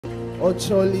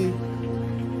Ocholi,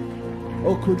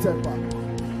 Okutepa.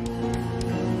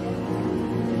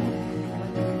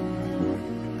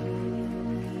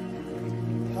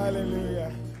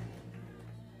 Hallelujah.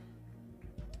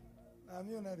 I'm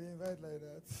you not invite like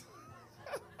that.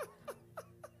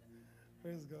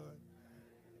 Praise God.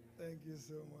 Thank you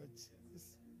so much.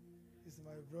 It's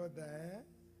my brother, eh?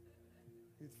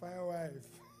 With fine wife.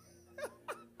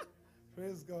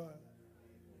 Praise God.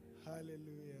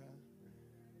 Hallelujah.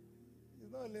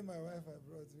 It's not only my wife I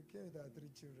brought. We came with our 3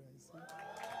 children. See?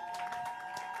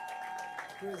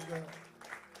 Praise God.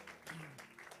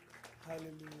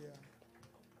 Hallelujah.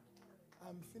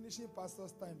 I'm finishing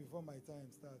pastor's time before my time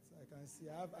starts. I can see.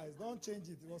 I don't change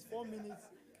it. It was 4 minutes,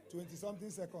 20-something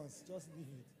seconds. Just leave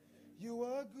it. You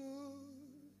are good.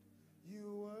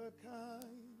 You are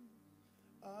kind.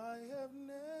 I have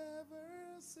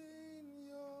never seen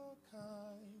your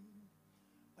kind.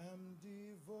 I'm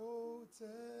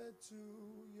devoted to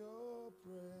your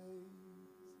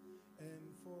praise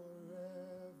and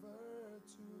forever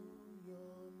to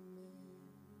your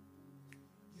name.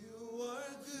 You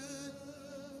are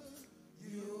good.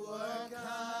 You are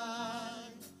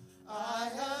kind. I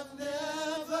have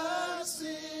never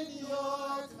seen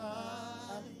your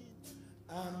kind.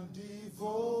 I'm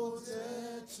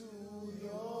devoted to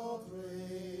your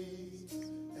praise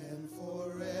and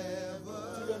forever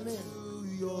to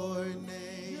your name.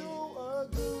 You are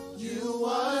good. You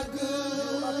are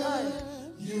good.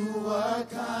 You are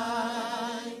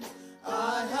kind.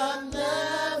 I have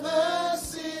never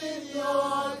seen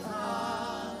your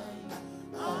kind.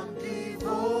 I'm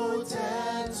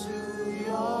devoted to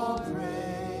your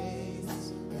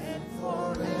praise and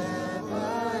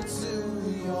forever to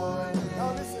your name.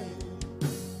 Now listen.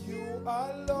 You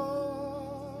are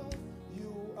Lord.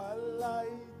 You are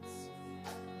light.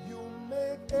 You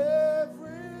make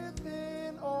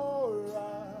everything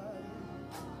alright.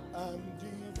 I'm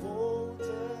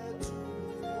devoted to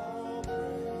your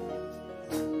praise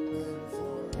and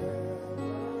forever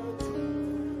to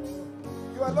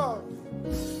you are love.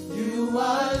 You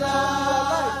are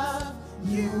love.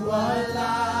 You are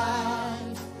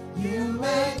light. You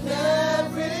make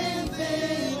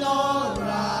everything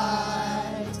alright.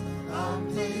 I'm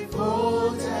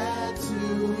devoted to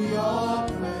your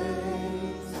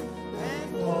praise and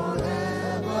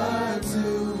forever to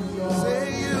your say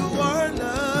you are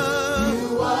love. You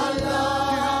are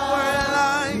love. You are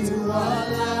light. You are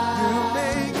light. You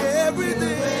make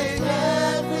everything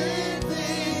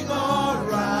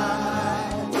alright.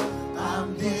 I'm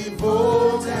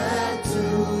devoted to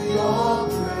your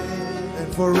praise and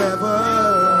forever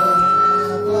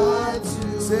to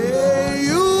say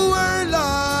you are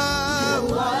love.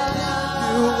 You are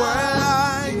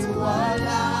light. You are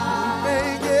light.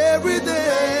 Make everything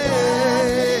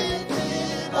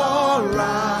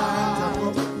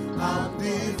alright. I'm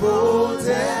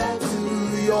devoted to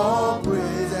your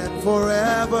praise and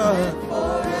forever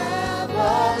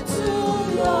to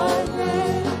your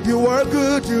name. You are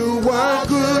good. You are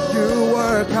good. You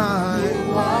are kind.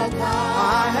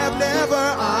 I have never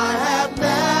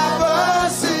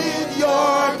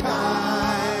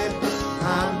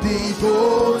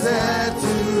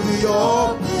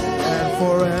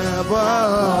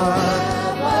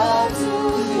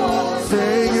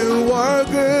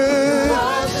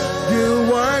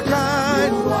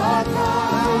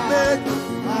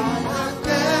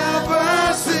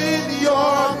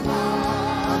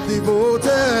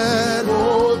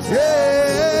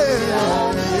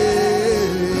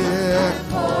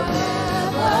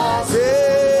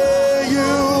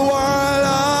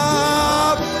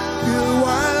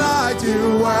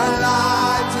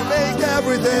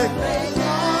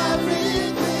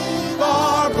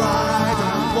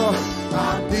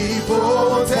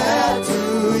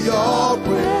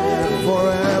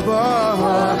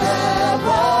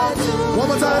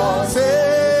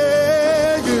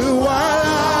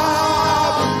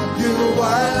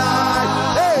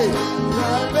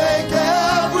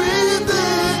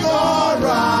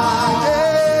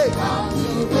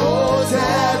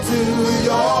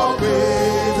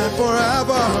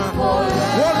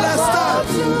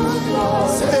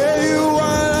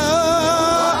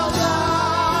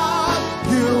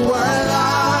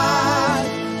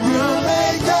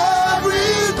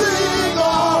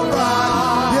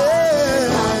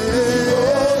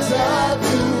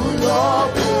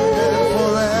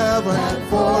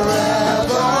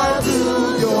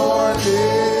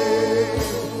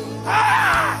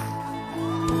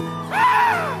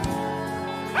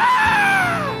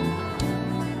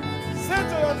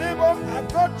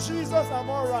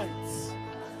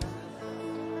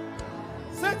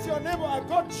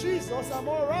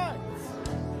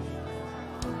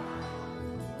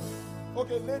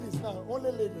Okay, ladies now.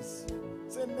 Only ladies.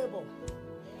 Say neighbor.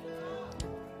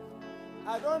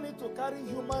 I don't need to carry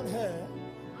human hair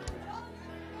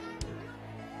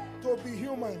to be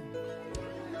human.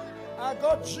 I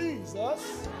got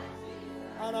Jesus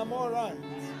and I'm all right.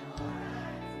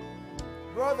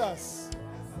 Brothers,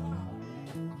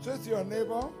 just your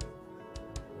neighbor.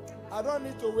 I don't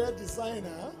need to wear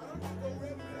designer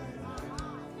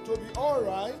to be all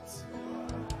right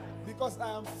because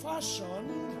I am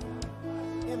fashioned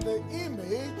in the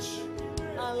image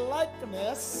and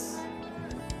likeness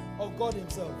of God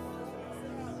himself.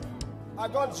 I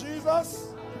got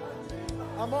Jesus,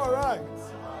 I'm all right.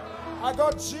 I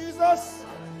got Jesus,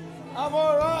 I'm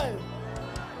all right.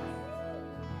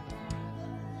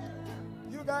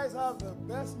 You guys have the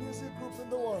best music group in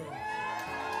the world.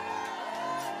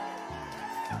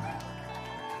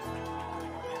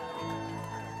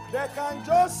 They can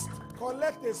just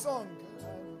collect a song.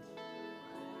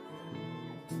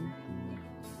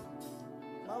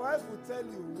 My wife will tell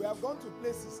you, we have gone to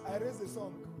places, I raise a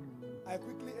song, I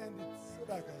quickly end it so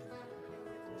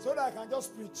that I can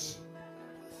just preach.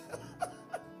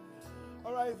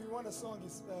 All right, if you want a song,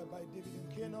 it's by David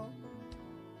Nkeno.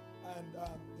 And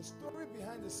the story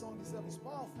behind the song itself is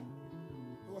powerful.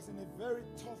 It was in a very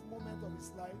tough moment of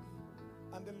his life.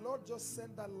 And the Lord just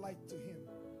sent that light to him.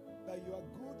 That you are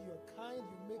good, you're kind,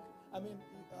 you make,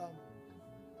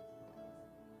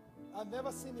 I've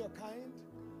never seen your kind.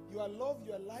 You are love,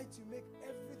 you are light, you make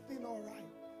everything all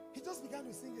right. He just began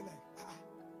to sing it like,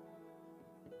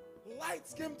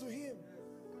 lights came to him.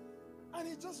 And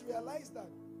he just realized that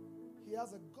he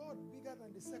has a God bigger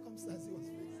than the circumstance he was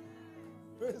facing.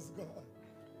 Praise God.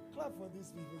 Clap for these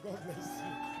people. God bless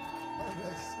you. God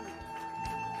bless you.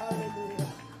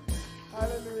 Hallelujah.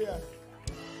 Hallelujah.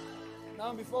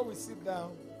 Now, before we sit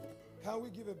down, can we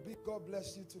give a big God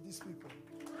bless you to these people?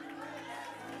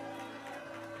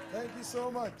 Thank you so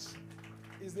much.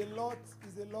 It's a lot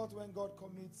when God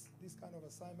commits this kind of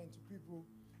assignment to people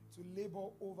to labor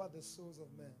over the souls of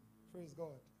men. Praise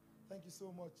God. Thank you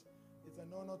so much. It's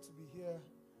an honor to be here,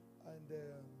 and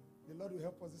the Lord will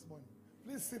help us this morning.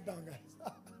 Please sit down,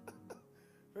 guys.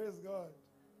 Praise God.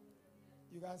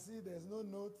 You can see there's no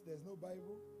note, there's no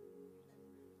Bible.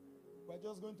 We're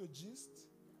just going to gist.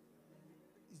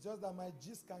 It's just that my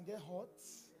gist can get hot.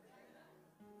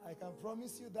 I can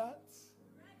promise you that.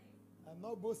 I'm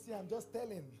not boasting, I'm just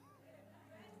telling.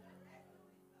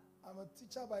 I'm a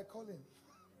teacher by calling.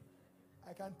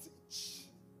 I can teach.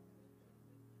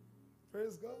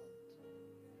 Praise God.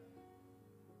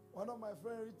 One of my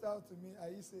friends reached out to me,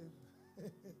 and he said,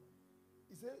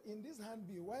 in this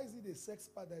handbill, why is it a sex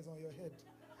pad that is on your head?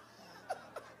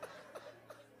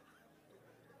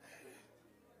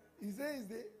 He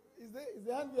said, is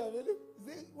the handbill available?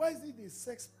 He said, why is it a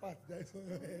sex pad that is on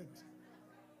your head?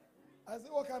 I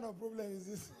said, what kind of problem is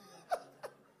this? I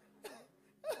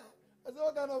said,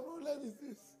 what kind of problem is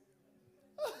this?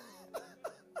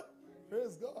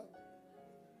 Praise God.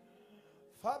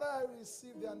 Father, I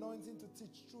receive the anointing to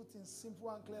teach truth in simple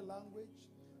and clear language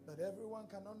that everyone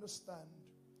can understand.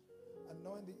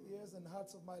 Anoint the ears and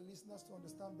hearts of my listeners to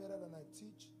understand better than I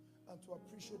teach and to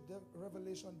appreciate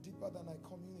revelation deeper than I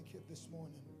communicate this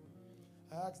morning.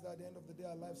 I ask that at the end of the day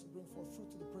our lives will bring forth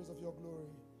fruit to the praise of your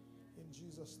glory. In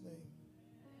Jesus' name.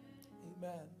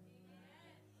 Amen.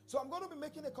 So I'm going to be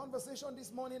making a conversation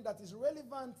this morning that is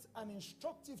relevant and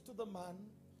instructive to the man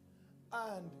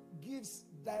and gives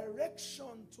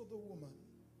direction to the woman.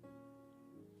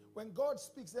 When God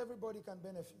speaks, everybody can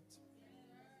benefit.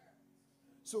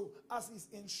 So as he's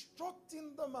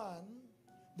instructing the man,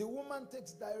 the woman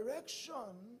takes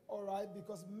direction, all right,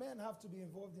 because men have to be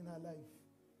involved in her life.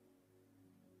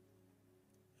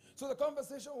 So the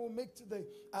conversation we'll make today,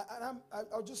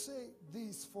 I'll just say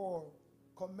this for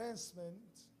commencement,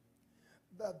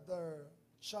 that the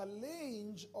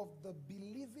challenge of the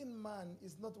believing man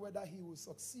is not whether he will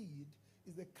succeed,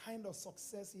 is the kind of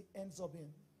success he ends up in.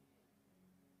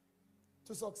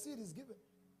 To succeed is given.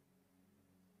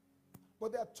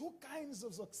 But there are two kinds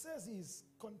of success he's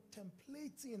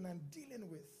contemplating and dealing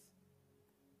with.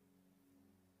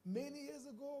 Many years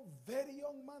ago, very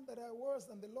young man that I was,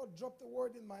 and the Lord dropped a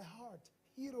word in my heart,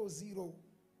 hero zero.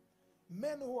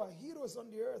 Men who are heroes on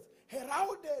the earth,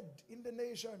 heralded in the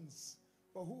nations,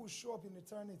 but who will show up in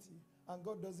eternity, and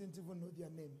God doesn't even know their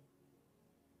name.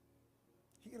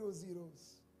 Hero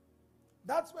zeros.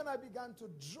 That's when I began to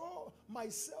draw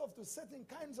myself to certain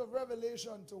kinds of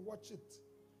revelation to watch it.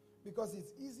 Because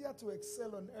it's easier to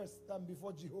excel on earth than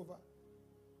before Jehovah.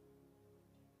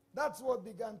 That's what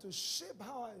began to shape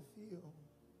how I feel.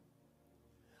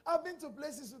 I've been to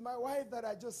places with my wife that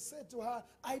I just said to her,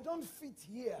 I don't fit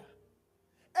here.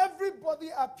 Everybody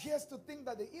appears to think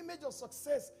that the image of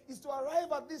success is to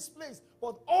arrive at this place.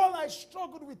 But all I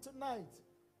struggled with tonight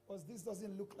was this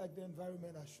doesn't look like the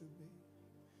environment I should be.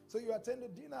 So you attend a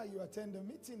dinner, you attend a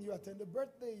meeting, you attend a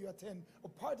birthday, you attend a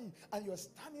party, and you're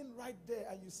standing right there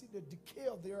and you see the decay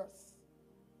of the earth.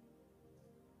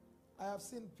 I have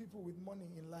seen people with money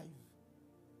in life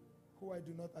who I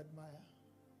do not admire.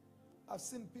 I've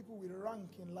seen people with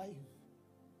rank in life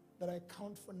that I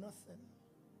count for nothing.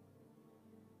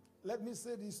 Let me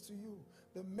say this to you.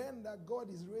 The men that God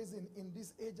is raising in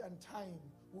this age and time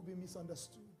will be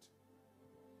misunderstood.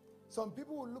 Some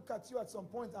people will look at you at some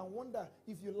point and wonder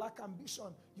if you lack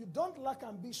ambition. You don't lack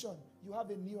ambition. You have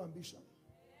a new ambition.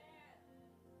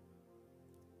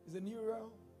 It's a new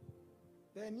realm.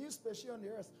 There are new species on the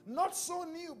earth. Not so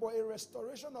new, but a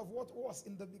restoration of what was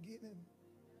in the beginning.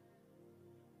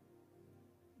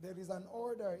 There is an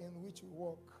order in which we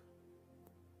walk.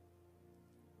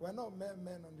 We're not men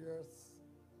on the earth.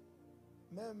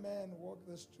 Men walk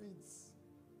the streets.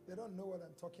 They don't know what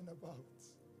I'm talking about.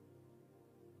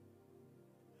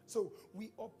 So we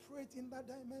operate in that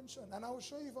dimension. And I will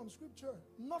show you from scripture.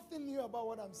 Nothing new about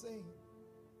what I'm saying.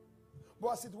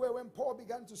 But as it were, when Paul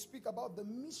began to speak about the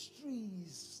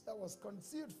mysteries that was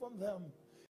concealed from them,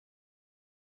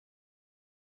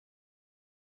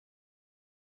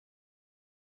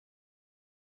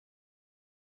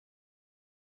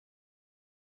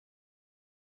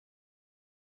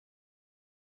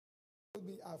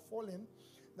 are fallen,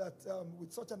 that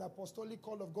with such an apostolic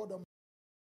call of God on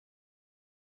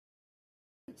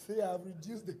say I have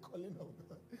reduced the calling of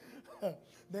God.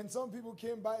 Then some people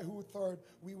came by who thought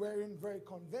we weren't very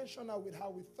conventional with how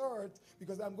we thought,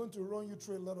 because I'm going to run you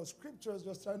through a lot of scriptures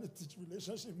just trying to teach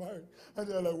relationship marriage. And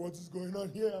they're like, what is going on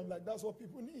here? I'm like, that's what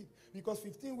people need. Because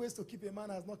 15 ways to keep a man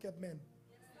has not kept men.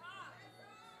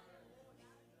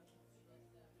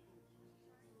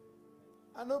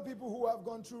 I know people who have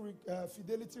gone through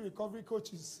fidelity recovery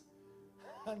coaches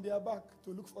and they are back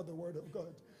to look for the word of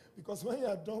God. Because when you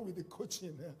are done with the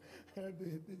coaching,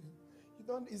 you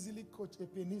don't easily coach a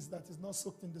penis that is not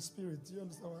soaked in the spirit. Do you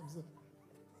understand what I'm saying?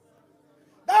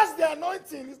 That's the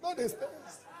anointing. It's not the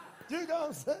stairs. Do you get what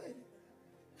I'm saying?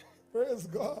 Praise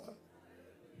God.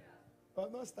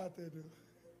 I've not started.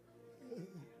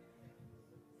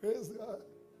 Praise God.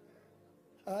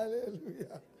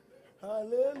 Hallelujah.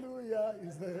 Hallelujah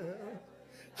is there.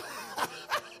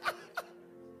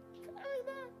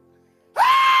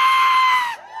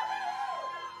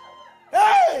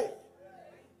 Hey!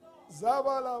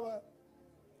 Zabalaba.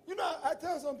 You know, I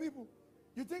tell some people,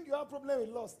 you think you have a problem with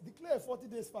lust, declare 40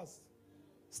 days fast.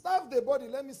 Starve the body,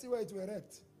 let me see where it will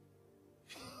erect.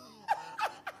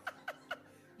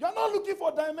 You're not looking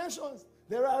for dimensions.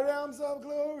 There are realms of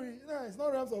glory. No, it's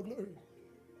not realms of glory.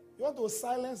 You want to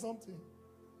silence something.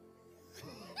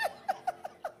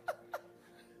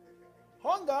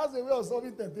 Hunger has a way of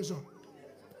solving temptation.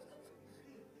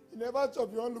 You never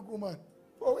chop, you won't look woman.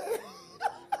 For where?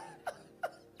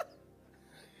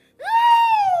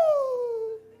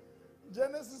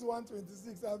 Genesis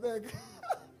 1:26, I beg.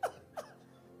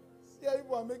 See how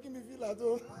people are making me feel at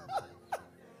home.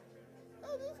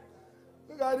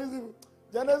 Look at this people.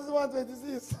 Genesis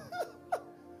 1:26.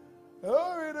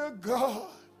 Glory to God.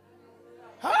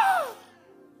 Ah!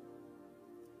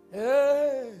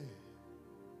 Hey.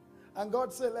 And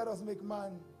God said, let us make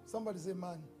man. Somebody say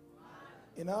man.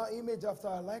 In our image after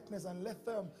our likeness, and let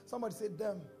them. Somebody say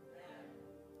them.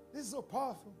 This is so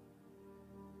powerful.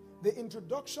 The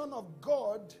introduction of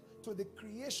God to the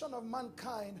creation of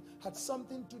mankind had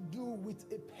something to do with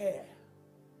a pair.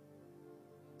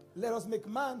 Let us make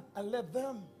man and let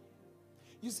them.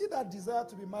 You see that desire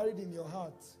to be married in your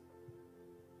heart.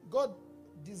 God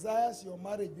desires your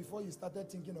marriage before you started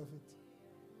thinking of it.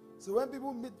 So when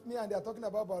people meet me and they are talking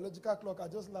about biological clock, I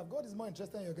just laugh. God is more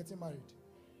interested in you getting married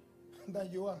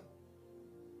than you are.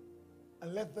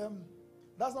 And let them,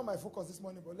 that's not my focus this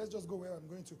morning, but let's just go where I'm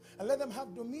going to. And let them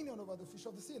have dominion over the fish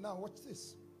of the sea. Now watch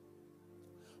this.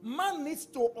 Man needs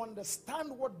to understand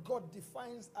what God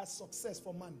defines as success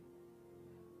for man.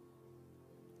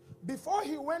 Before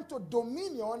he went to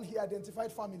dominion, he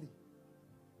identified family.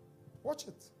 Watch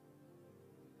it.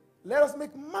 Let us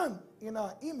make man in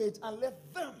our image and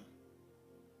let them.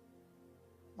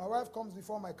 My wife comes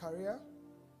before my career.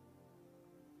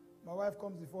 My wife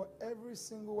comes before every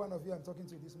single one of you I'm talking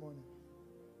to this morning.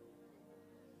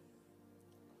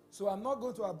 So I'm not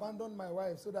going to abandon my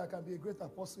wife so that I can be a great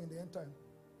apostle in the end time.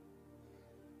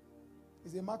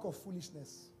 It's a mark of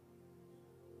foolishness.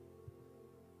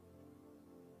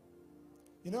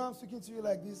 You know, I'm speaking to you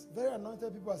like this. Very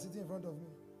anointed people are sitting in front of me.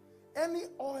 Any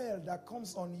oil that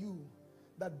comes on you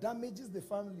that damages the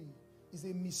family, is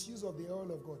a misuse of the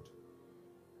oil of God.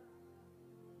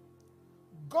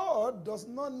 God does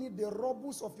not need the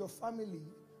rubbles of your family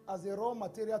as a raw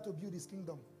material to build his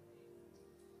kingdom.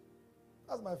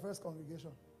 That's my first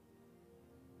congregation.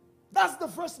 That's the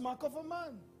first mark of a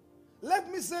man. Let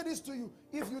me say this to you.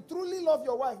 If you truly love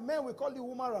your wife, men will call you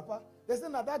woman rapper. They say,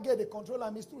 now that girl, the controller,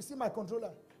 me too. See my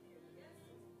controller.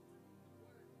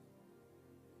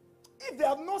 If they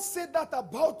have not said that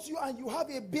about you and you have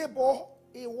a babe or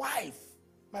a wife,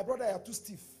 my brother, you are too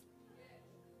stiff.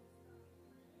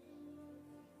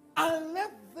 And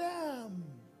let them.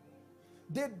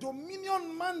 The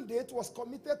dominion mandate was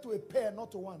committed to a pair,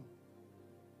 not to one.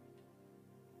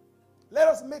 Let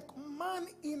us make man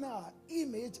in our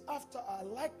image after our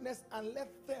likeness and let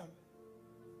them.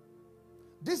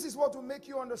 This is what will make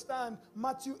you understand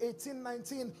Matthew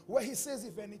 18:19, where he says,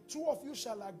 if any two of you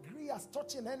shall agree as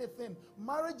touching anything,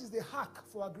 marriage is the hack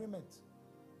for agreement.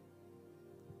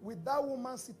 With that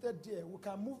woman seated there, we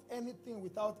can move anything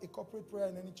without a corporate prayer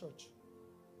in any church.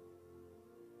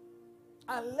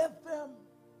 And let them.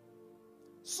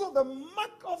 So the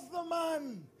mark of the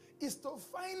man is to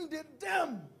find the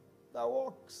them that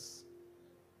works.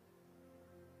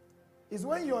 It's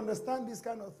when you understand this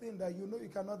kind of thing that you know you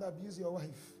cannot abuse your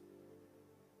wife.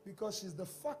 Because she's the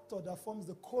factor that forms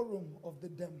the quorum of the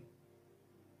them.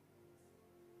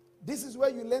 This is where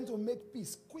you learn to make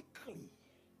peace quickly.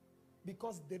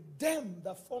 Because the them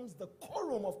that forms the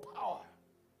quorum of power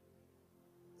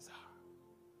is her.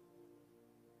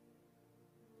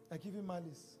 I give you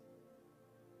malice.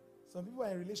 Some people are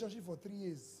in a relationship for 3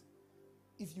 years.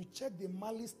 If you check the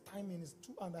malice timing, it's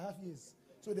 2.5 years.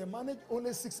 So they manage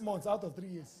only 6 months out of 3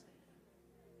 years.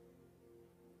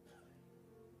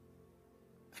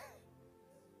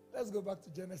 Let's go back to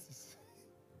Genesis.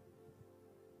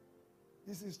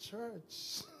 This is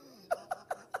church.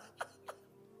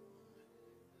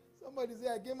 Somebody say,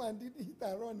 I came and did hit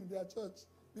and run in their church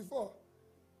before.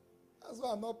 That's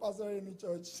why I'm not pastoring any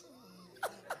church.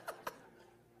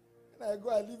 And I go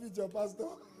and live with your pastor.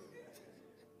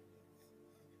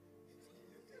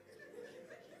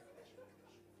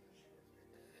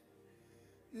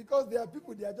 Because there are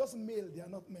people, they are just male, they are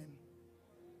not men.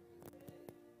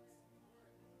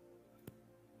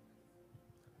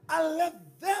 And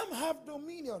let them have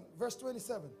dominion. Verse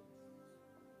 27.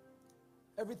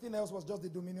 Everything else was just the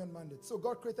dominion mandate. So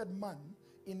God created man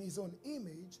in his own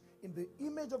image. In the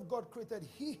image of God created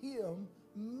he him,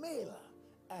 male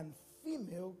and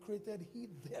female created he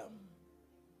them.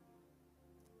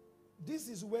 This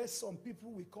is where some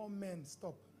people we call men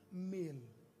stop. Male.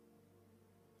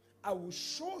 I will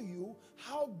show you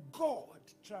how God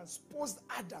transposed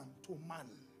Adam to man.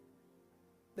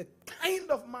 The kind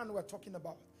of man we're talking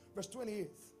about. Verse 28.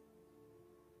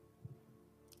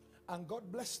 And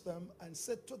God blessed them and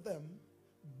said to them,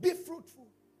 be fruitful.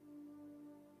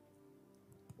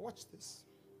 Watch this.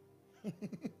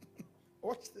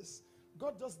 Watch this.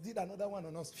 God just did another one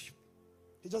on us.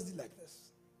 He just did like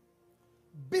this.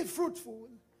 Be fruitful,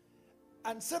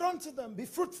 and said unto them, be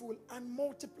fruitful and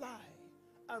multiply,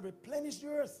 and replenish the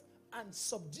earth and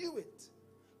subdue it.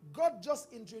 God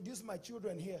just introduced my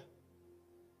children here.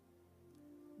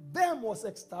 Them was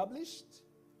established.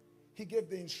 He gave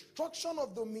the instruction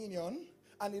of dominion,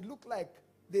 and it looked like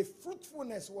the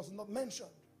fruitfulness was not mentioned.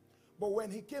 But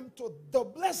when he came to the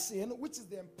blessing, which is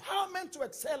the empowerment to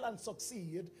excel and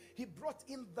succeed, he brought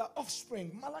in the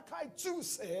offspring. Malachi 2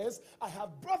 says, I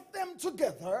have brought them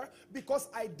together because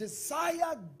I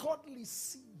desire godly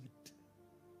seed.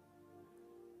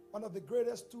 One of the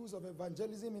greatest tools of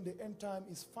evangelism in the end time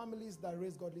is families that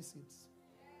raise godly seeds.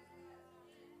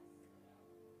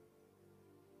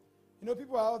 You know,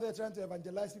 people are out there trying to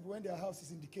evangelize people when their house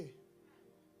is in decay.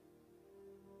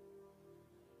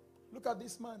 Look at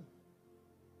this man.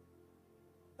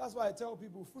 That's why I tell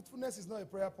people, fruitfulness is not a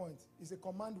prayer point. It's a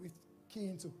command with key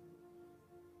into.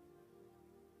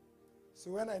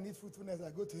 So when I need fruitfulness, I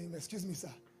go to him, excuse me,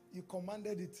 sir. You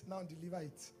commanded it, now deliver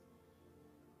it.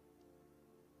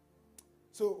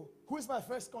 So, who is my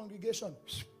first congregation?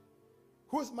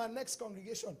 Who is my next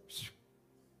congregation?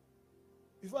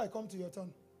 Before I come to your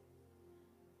turn.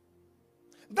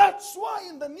 That's why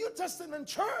in the New Testament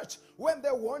church, when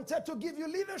they wanted to give you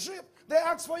leadership, they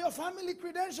asked for your family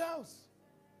credentials.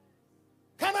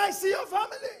 Can I see your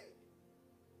family?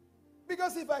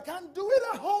 Because if I can't do it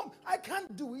at home, I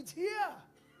can't do it here.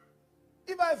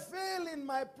 If I fail in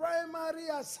my primary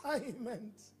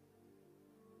assignment,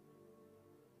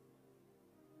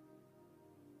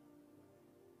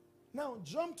 now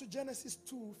jump to Genesis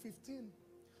 2:15.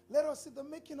 Let us see the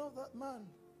making of that man.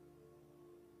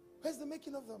 Where's the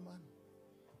making of that man?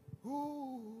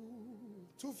 Ooh,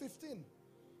 2:15.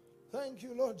 Thank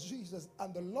you, Lord Jesus.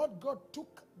 And the Lord God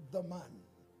took the man.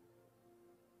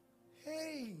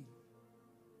 Hey.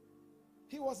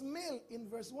 He was male in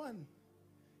verse 1.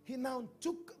 He now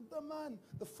took the man.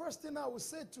 The first thing I will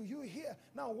say to you here,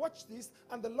 now watch this.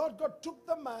 And the Lord God took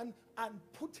the man and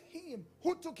put him.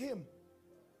 Who took him?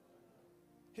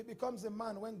 He becomes a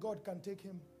man when God can take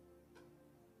him.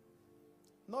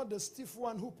 Not the stiff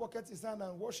one who pockets his hand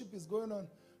and worship is going on.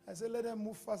 I say, let them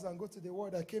move fast and go to the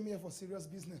word. I came here for serious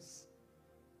business.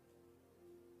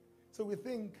 So we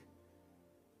think,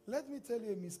 let me tell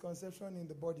you a misconception in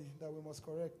the body that we must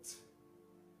correct.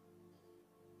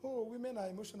 Oh, women are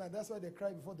emotional. That's why they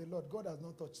cry before the Lord. God has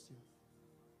not touched you.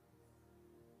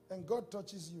 And God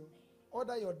touches you.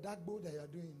 Order your dark bowl that you are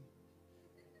doing.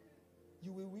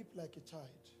 You will weep like a child.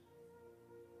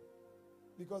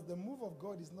 Because the move of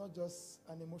God is not just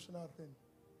an emotional thing.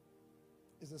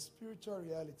 It's a spiritual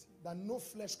reality that no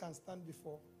flesh can stand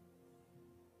before.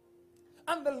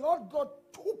 And the Lord God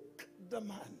took the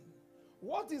man.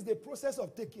 What is the process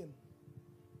of taking?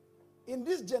 In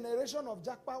this generation of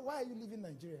jackpot, why are you leaving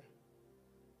Nigeria?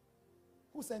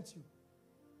 Who sent you?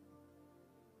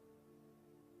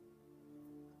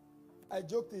 I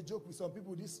joked a joke with some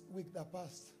people this week that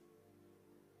passed.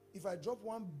 If I drop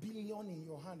 1 billion in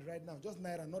your hand right now, just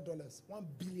naira, not dollars, 1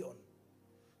 billion.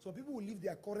 Some people will leave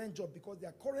their current job because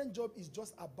their current job is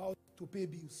just about to pay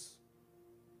bills.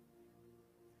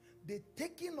 The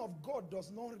taking of God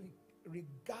does not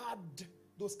regard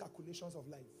those calculations of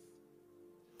life.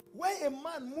 When a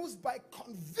man moves by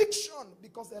conviction,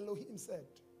 because Elohim said,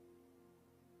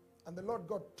 and the Lord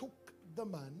God took the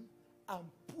man and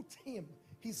put him.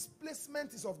 His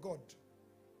placement is of God.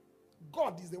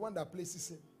 God is the one that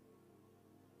places him.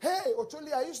 Hey,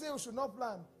 Ocholi, are you saying we should not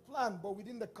plan? Plan, but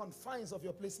within the confines of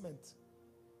your placement.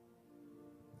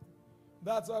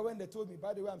 That's why when they told me,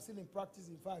 by the way, I'm still in practice.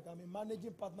 In fact, I'm a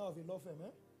managing partner of a law firm.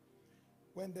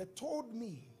 When they told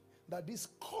me that this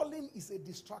calling is a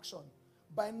distraction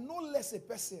by no less a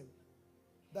person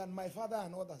than my father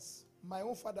and others. My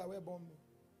own father were born me.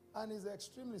 And he's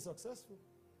extremely successful.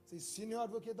 He's senior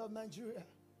advocate of Nigeria.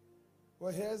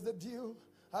 Well, here's the deal.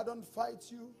 I don't fight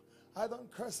you. I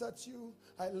don't curse at you.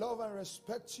 I love and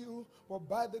respect you. But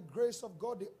by the grace of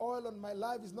God, the oil on my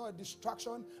life is not a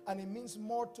distraction. And it means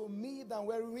more to me than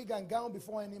wearing wig and gown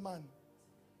before any man.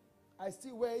 I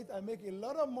still wear it. I make a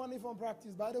lot of money from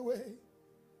practice, by the way.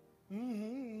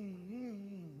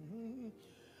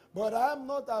 But I'm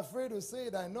not afraid to say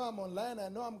it. I know I'm online. I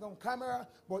know I'm on camera.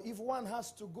 But if one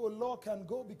has to go, law can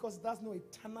go because that's no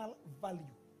eternal value.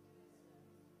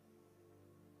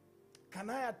 Can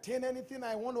I attain anything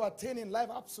I want to attain in life?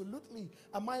 Absolutely.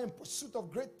 Am I in pursuit of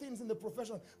great things in the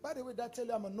profession? By the way, did I tell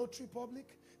you I'm a notary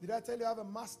public? Did I tell you I have a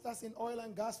master's in oil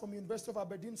and gas from University of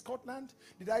Aberdeen, Scotland?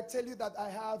 Did I tell you that I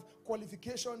have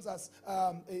qualifications as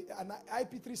an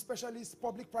IP3 specialist,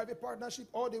 public-private partnership,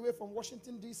 all the way from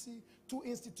Washington, D.C., 2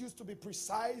 institutes to be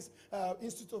precise,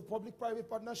 Institute of Public-Private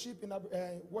Partnership in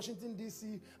Washington,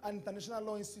 D.C., and International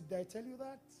Law Institute. Did I tell you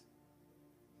that?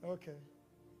 Okay.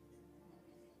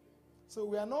 So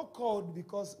we are not called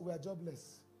because we are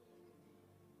jobless.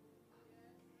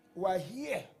 We are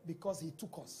here because he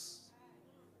took us.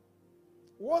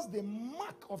 What's the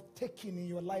mark of taking in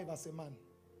your life as a man?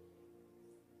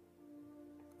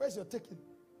 Where's your taking?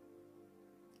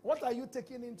 What are you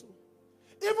taking into?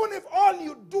 Even if all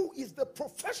you do is the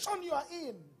profession you are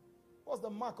in, what's the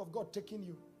mark of God taking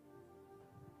you?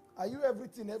 Are you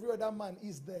everything every other man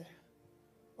is there?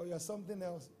 Or you're something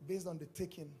else based on the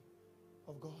taking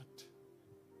of God?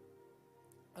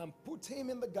 And put him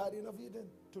in the Garden of Eden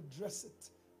to dress it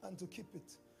and to keep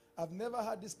it. I've never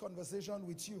had this conversation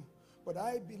with you, but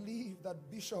I believe that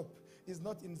Bishop is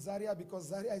not in Zaria because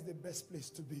Zaria is the best place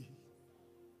to be.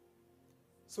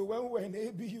 So when we were in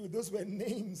ABU, those were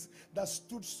names that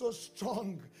stood so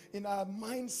strong in our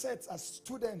mindsets as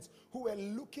students who were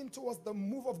looking towards the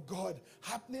move of God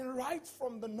happening right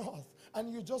from the north.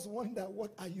 And you just wonder,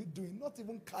 what are you doing? Not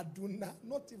even Kaduna,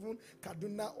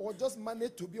 or just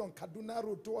manage to be on Kaduna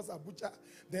Road towards Abuja,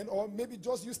 then, or maybe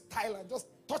just use Thailand, just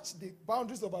touch the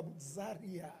boundaries of Abuja.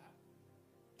 Zaria.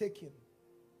 Taking.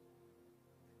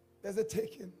 There's a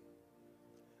taking.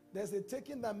 There's a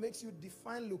taking that makes you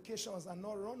define locations and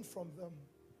not run from them.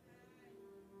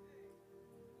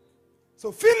 So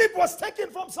Philip was taken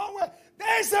from somewhere.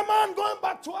 There is a man going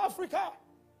back to Africa.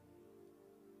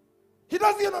 He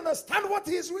doesn't even understand what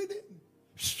he is reading.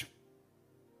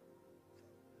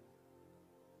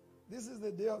 This is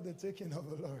the day of the taking of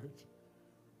the Lord,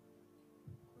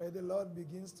 where the Lord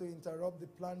begins to interrupt the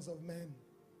plans of men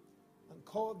and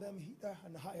call them hither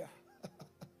and higher.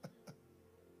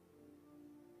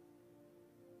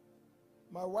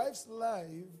 My wife's life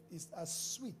is as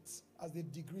sweet as the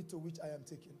degree to which I am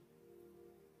taking.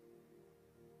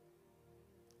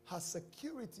 Her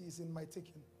security is in my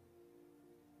taking.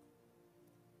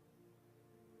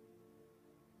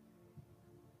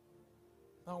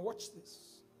 Now watch this.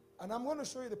 And I'm going to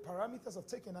show you the parameters of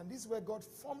taking. And this is where God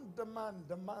formed the man.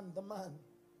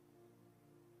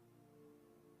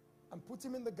 And put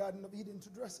him in the Garden of Eden to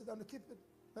dress it and to keep it.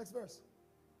 Next verse.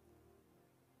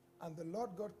 And the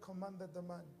Lord God commanded the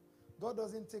man. God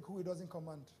doesn't take who he doesn't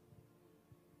command.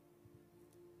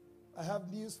 I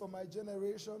have news for my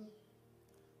generation.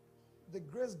 The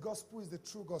grace gospel is the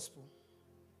true gospel.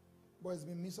 But it's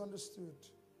been misunderstood.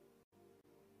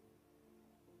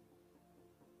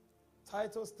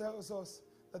 Titus tells us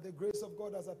that the grace of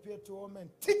God has appeared to all men,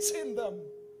 teaching them.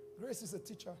 Grace is a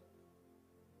teacher.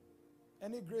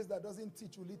 Any grace that doesn't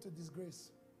teach will lead to disgrace.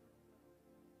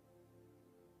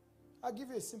 I'll give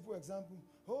you a simple example.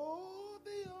 Oh,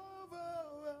 the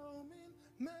overwhelming,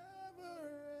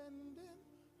 never-ending,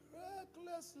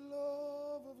 reckless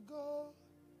love of God.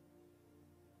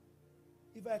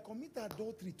 If I commit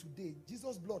adultery today,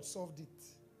 Jesus' blood solved it.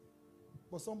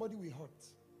 But somebody will hurt.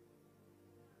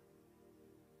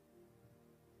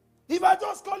 If I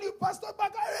just call you Pastor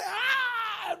Bakari,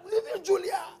 I'm leaving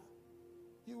Julia,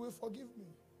 you will forgive me.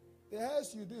 The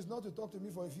highest you do is not to talk to me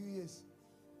for a few years.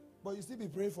 But you still be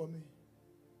praying for me.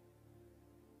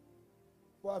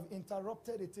 But I've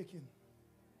interrupted a taking.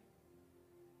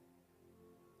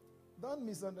 Don't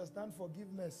misunderstand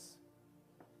forgiveness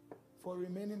for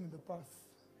remaining in the path.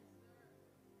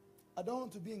 I don't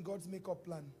want to be in God's makeup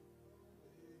plan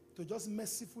to just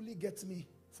mercifully get me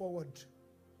forward.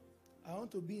 I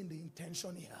want to be in the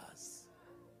intention he has.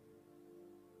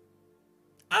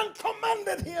 And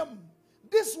commanded him.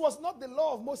 This was not the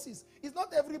law of Moses. It's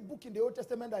not every book in the Old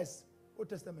Testament that is Old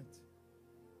Testament.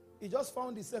 He just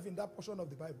found himself in that portion of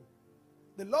the Bible.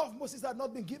 The law of Moses had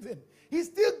not been given. He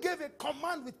still gave a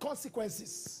command with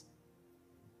consequences.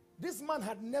 This man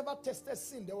had never tested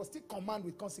sin. There was still command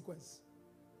with consequence.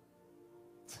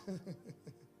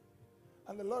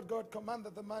 And the Lord God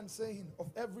commanded the man, saying,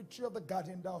 of every tree of the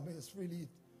garden thou mayest freely eat.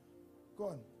 Go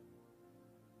on.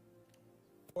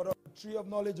 But of the tree of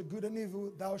knowledge of good and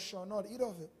evil thou shalt not eat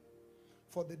of it.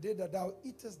 For the day that thou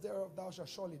eatest thereof thou shalt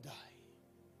surely die.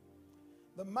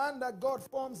 The man that God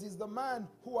forms is the man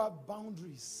who has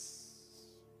boundaries.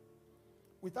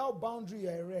 Without boundary,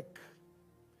 you're a wreck.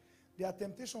 There are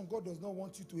temptations God does not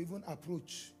want you to even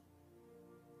approach.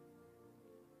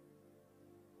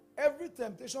 Every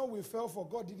temptation we fell for,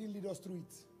 God didn't lead us through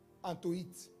it and to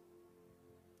it.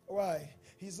 Why?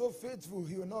 He's so faithful,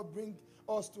 he will not bring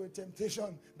us to a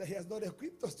temptation that he has not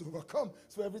equipped us to overcome.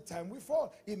 So every time we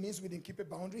fall, it means we didn't keep a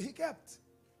boundary he kept.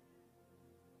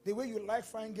 The way you like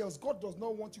fine girls, God does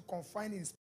not want you confined in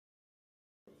his.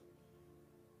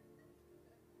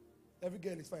 Every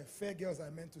girl is fine. Fair girls, I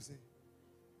meant to say.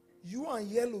 You and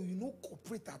yellow, you don't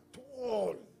cooperate at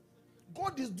all.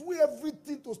 God is doing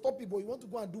everything to stop you, but you want to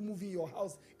go and do movie in your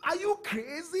house. Are you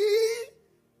crazy?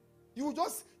 You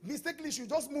just mistakenly should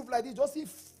just move like this, just see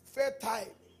fair time.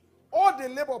 All the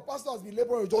labor pastor has been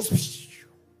laboring, just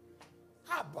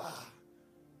haba.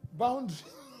 Boundary.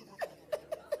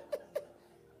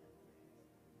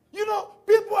 You know,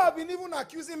 people have been even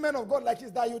accusing men of God like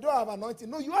this, that you don't have anointing.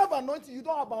 No, you have anointing, you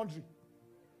don't have boundary.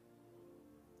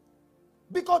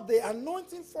 Because the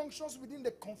anointing functions within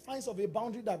the confines of a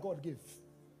boundary that God gave.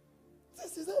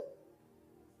 This is it.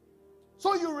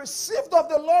 So you received of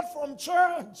the Lord from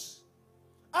church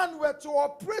and were to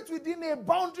operate within a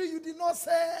boundary you did not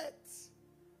set.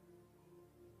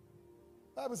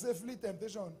 Bible says flee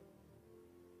temptation.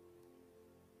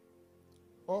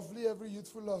 Or flee every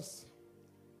youthful lust.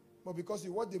 But because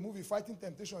you watch the movie Fighting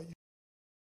Temptation, you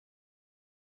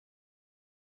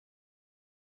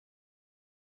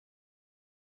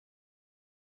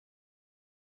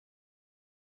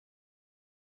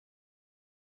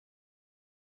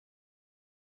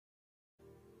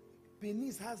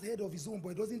Penis has head of his own, but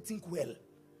he doesn't think well.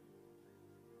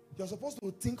 You're supposed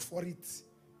to think for it.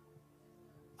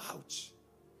 Ouch.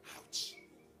 Ouch.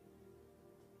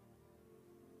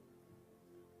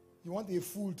 You want a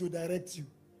fool to direct you.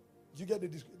 You get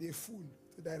the fool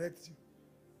to direct you.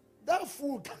 That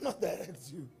fool cannot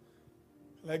direct you.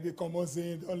 Like the common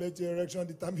saying, don't let your erection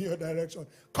determine your direction.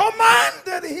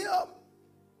 Commanded him.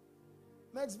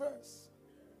 Next verse.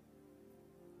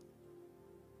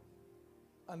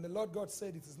 And the Lord God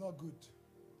said it is not good.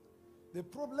 The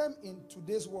problem in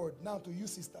today's world, now to you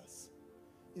sisters,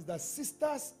 is that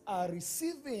sisters are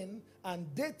receiving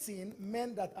and dating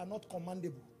men that are not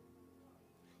commandable.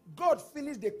 God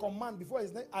finished the command before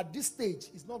his name. At this stage,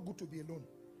 it's not good to be alone.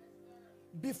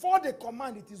 Before they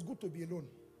command, it is good to be alone.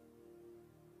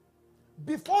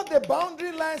 Before the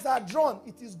boundary lines are drawn,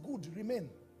 it is good, remain.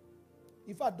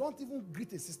 In fact, don't even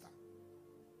greet a sister.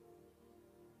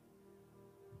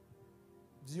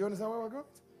 Do you understand where we're going?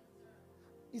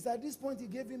 It's at this point he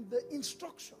gave him the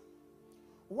instruction.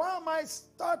 Why am I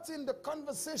starting the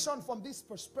conversation from this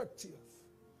perspective?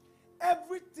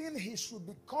 Everything he should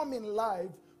become in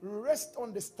life rests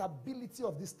on the stability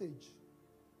of this stage.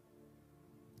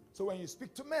 So when you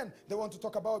speak to men, they want to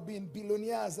talk about being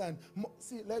billionaires and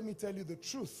see, let me tell you the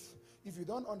truth. If you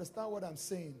don't understand what I'm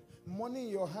saying, money in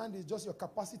your hand is just your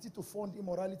capacity to fund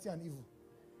immorality and evil.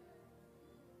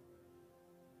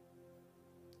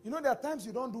 You know, there are times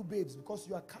you don't do babes because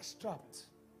you are cash trapped.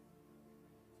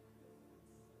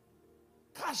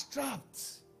 Cash trapped.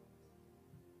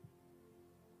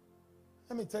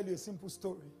 Let me tell you a simple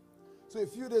story. So a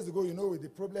few days ago, you know, with the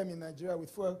problem in Nigeria with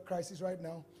fuel crisis right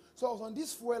now. So I was on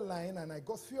this fuel line and I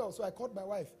got fuel. So I called my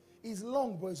wife. It's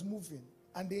long, but it's moving.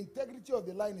 And the integrity of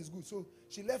the line is good. So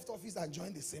she left office and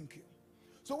joined the same queue.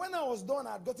 So when I was done,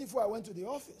 I had gotten fuel, I went to the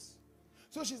office.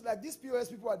 So she's like, these POS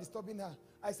people are disturbing her.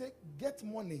 I said, get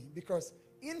money, because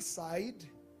inside,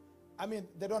 I mean,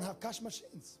 they don't have cash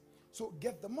machines. So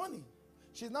get the money.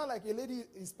 She's not like a lady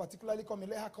is particularly coming.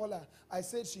 Let her call her. I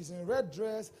said she's in red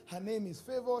dress. Her name is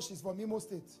Favor. She's from Imo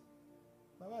State.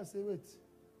 My wife said, wait.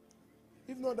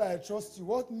 If not that I trust you,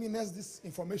 what means this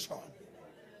information?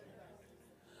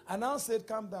 I now said,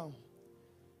 calm down.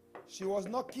 She was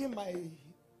knocking my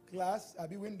glass at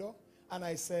the window, and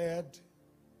I said,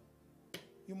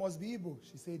 you must be Igbo.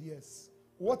 She said, yes.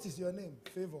 What is your name?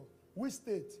 Favor. Which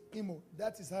state? Imo.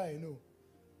 That is how I know.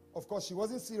 Of course, she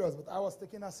wasn't serious, but I was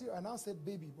taking her serious. I now said,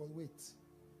 baby, but wait.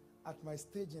 At my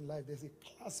stage in life, there's a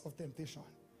class of temptation.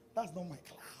 That's not my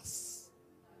class.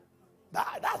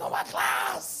 That's not my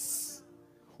class.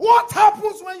 What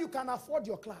happens when you can afford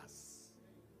your class?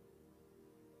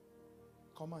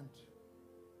 Command.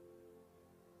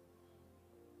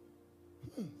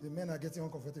 The men are getting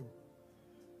uncomfortable.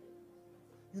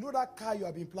 You know that car you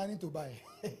have been planning to buy?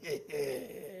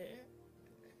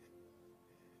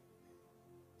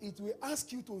 It will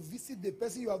ask you to visit the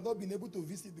person you have not been able to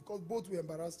visit because both will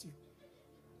embarrass you.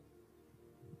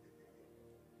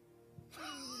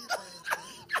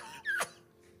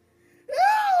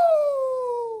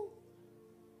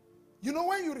 You know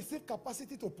when you receive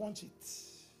capacity to punch it.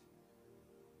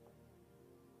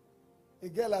 A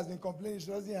girl has been complaining she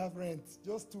doesn't have rent.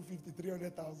 Just 250,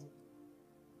 300,000.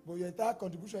 But your entire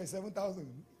contribution is 7,000.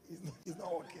 It's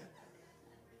not working.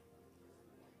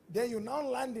 Then you now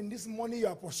land in this money you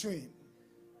are pursuing.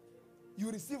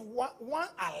 You receive one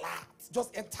alert.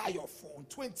 Just enter your phone.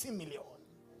 20 million.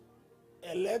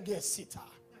 A legacy.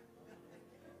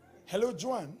 Hello,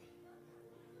 Joan.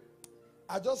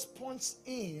 I just punched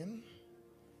in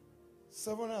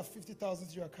 750,000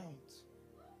 to your account.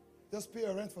 Just pay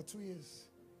your rent for 2 years.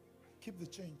 Keep the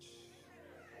change.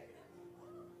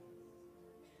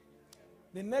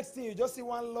 The next thing, you just see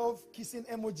one love kissing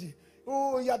emoji.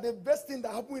 Oh, you are the best thing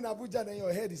that happened in Abuja, then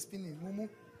your head is spinning. Mumu.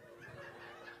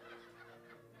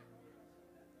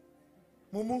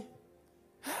 Mumu.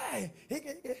 Hi.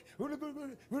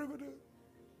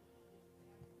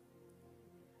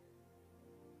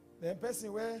 The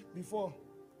person where before,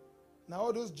 now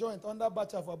all those joints under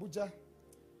batch of Abuja,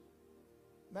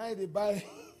 now they buy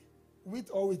with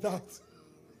or without.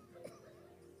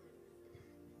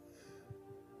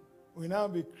 We now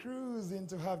be cruising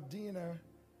to have dinner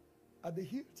at the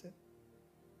Hilton.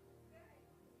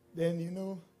 Then, you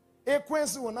know,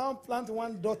 Ekwensu will now plant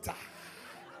one daughter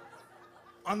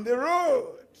on the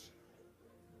road.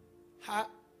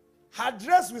 Her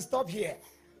dress will stop here.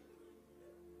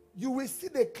 You will see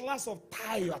the class of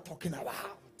tie you are talking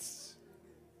about.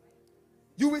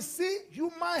 You will see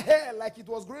human hair like it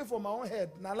was growing from my own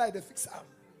head. Now like they fix them.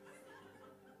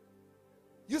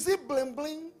 You see bling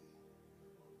bling.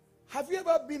 Have you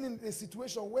ever been in a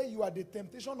situation where you are the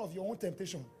temptation of your own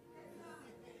temptation?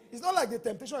 It's not like the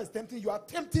temptation is tempting. You are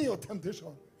tempting your temptation.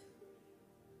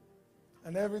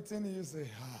 And everything you say,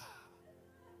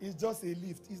 it's just a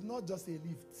lift. It's not just a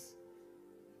lift.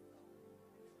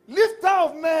 Lift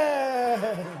off,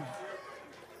 man.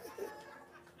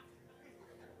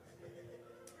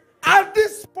 At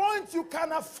this point, you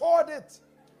can afford it.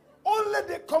 Only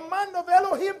the command of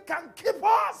Elohim can keep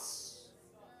us.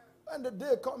 When the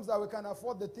day comes that we can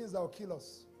afford the things that will kill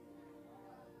us.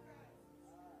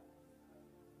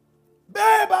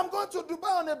 Babe, I'm going to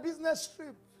Dubai on a business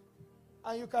trip.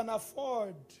 And you can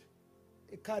afford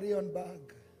a carry-on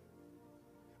bag.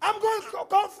 I'm going to a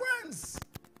conference.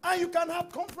 And you can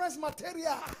have conference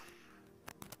material.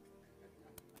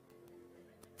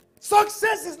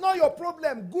 Success is not your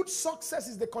problem. Good success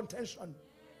is the contention.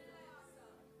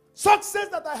 Success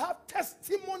that I have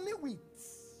testimony with.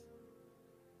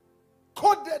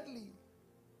 Codedly.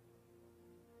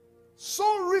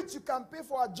 So rich you can pay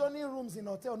for adjoining rooms in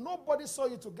hotel. Nobody saw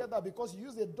you together because you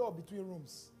used a door between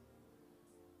rooms.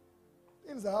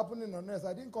 Things are happening on earth.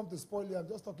 I didn't come to spoil you. I'm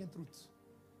just talking truth.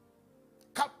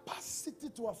 Capacity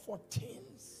to afford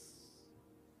things.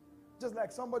 Just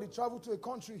like somebody traveled to a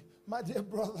country, my dear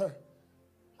brother,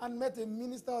 and met a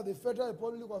minister of the Federal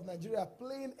Republic of Nigeria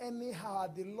playing anyhow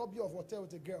at the lobby of a hotel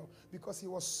with a girl because he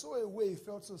was so away, he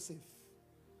felt so safe.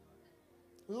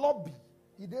 Lobby.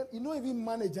 He don't even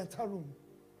manage enter room.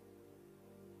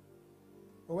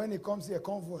 But when he comes to a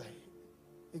convoy,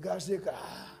 he goes say,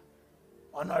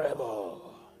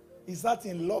 honorable. He sat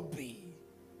in lobby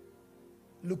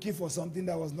looking for something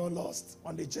that was not lost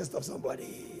on the chest of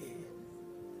somebody.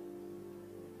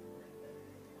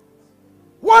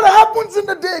 What happens in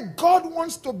the day? God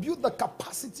wants to build the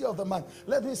capacity of the man.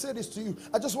 Let me say this to you.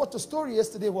 I just watched a story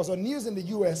yesterday. It was on news in the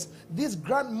US. This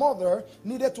grandmother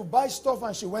needed to buy stuff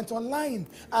and she went online.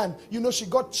 And, she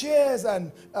got chairs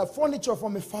and furniture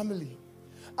from a family.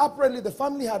 Apparently, the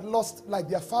family had lost like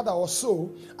their father or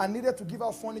so and needed to give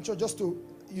out furniture just to,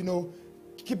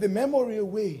 keep the memory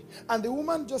away. And the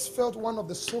woman just felt one of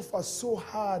the sofas so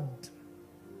hard.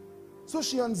 So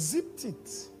she unzipped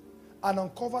it and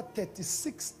uncovered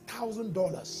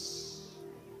 $36,000.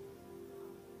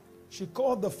 She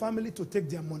called the family to take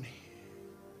their money.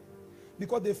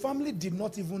 Because the family did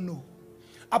not even know.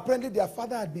 Apparently their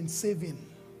father had been saving,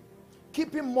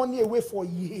 keeping money away for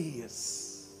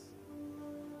years.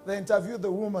 They interviewed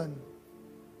the woman.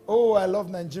 Oh, I love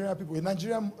Nigerian people. A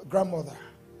Nigerian grandmother.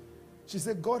 She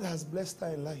said, God has blessed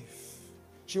her in life.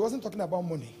 She wasn't talking about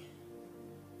money.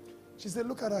 She said,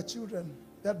 look at her children.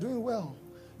 They're doing well.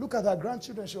 Look at her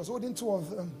grandchildren. She was holding 2 of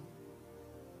them.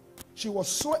 She was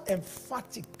so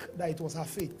emphatic that it was her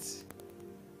faith.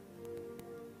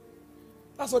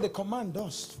 That's what the command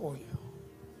does for you.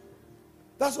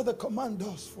 That's what the command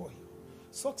does for you.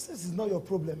 Success is not your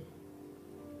problem.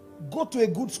 Go to a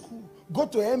good school. Go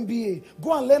to MBA.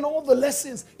 Go and learn all the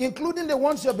lessons, including the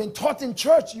ones you have been taught in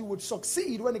church. You would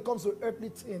succeed when it comes to earthly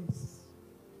things.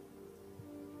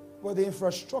 But the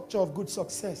infrastructure of good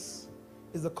success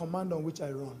is the command on which I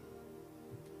run.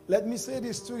 Let me say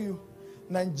this to you.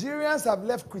 Nigerians have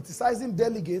left criticizing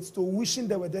delegates to wishing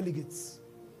they were delegates.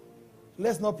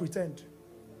 Let's not pretend.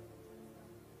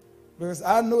 Because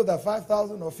I know that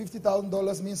 $5,000 or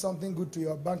 $50,000 means something good to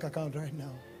your bank account right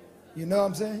now. You know what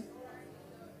I'm saying?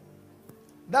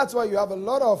 That's why you have a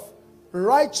lot of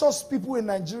righteous people in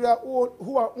Nigeria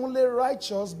who are only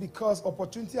righteous because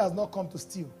opportunity has not come to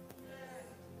steal.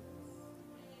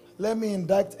 Let me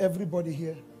indict everybody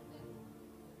here.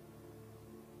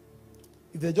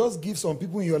 If they just give some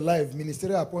people in your life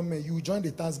ministerial appointment, you join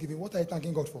the Thanksgiving. What are you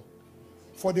thanking God for?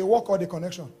 For the work or the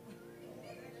connection?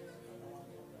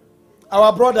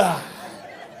 Our brother.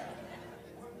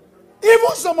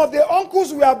 Even some of the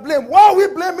uncles we are blamed. Why are we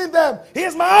blaming them?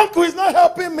 He's my uncle. He's not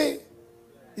helping me.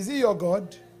 Is he your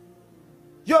God?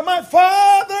 You're my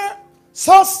father,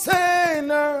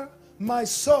 sustainer. My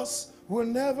source will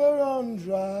never run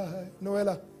dry.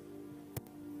 Noella.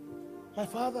 My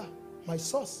father, my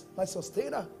source, my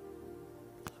sustainer.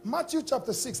 Matthew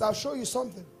chapter 6. I'll show you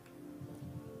something.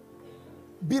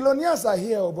 Billionaires are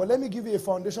here, but let me give you a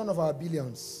foundation of our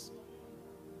billions.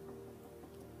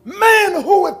 Men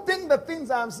who would think the things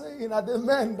I'm saying are the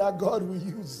men that God will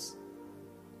use.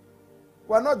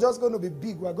 We're not just going to be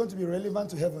big, we're going to be relevant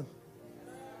to heaven.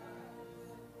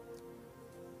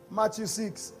 Matthew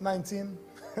 6:19.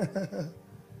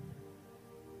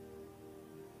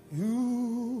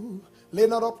 You lay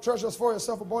not up treasures for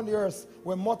yourself upon the earth,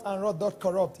 where moth and rot doth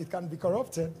corrupt. It can be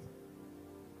corrupted.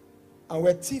 And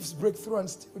where thieves break through and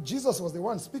steal. Jesus was the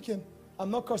one speaking.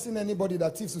 I'm not cursing anybody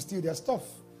that thieves will steal their stuff.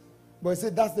 But he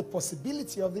said that's the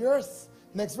possibility of the earth.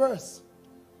 Next verse.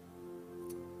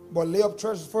 But lay up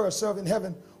treasures for yourself in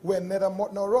heaven, where neither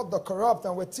moth nor rot doth corrupt,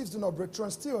 and where thieves do not break through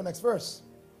and steal. Next verse.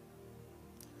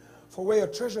 For where your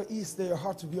treasure is, there your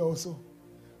heart will be also.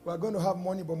 We are going to have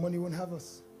money, but money won't have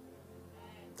us.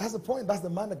 That's the point. That's the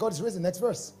man that God is raising. Next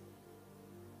verse.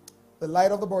 The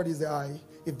light of the body is the eye.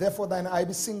 If therefore thine eye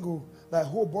be single, thy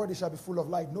whole body shall be full of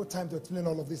light. No time to explain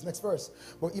all of this. Next verse.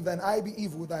 But if thine eye be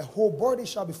evil, thy whole body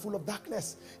shall be full of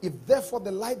darkness. If therefore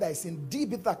the light that is in thee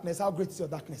be darkness, how great is your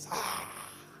darkness?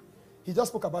 He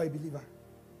just spoke about a believer.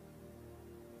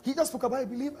 He just spoke about a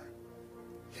believer.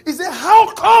 He said,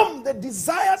 how come the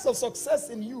desires of success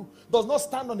in you does not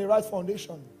stand on the right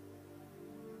foundation?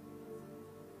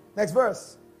 Next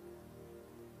verse.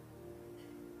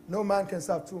 No man can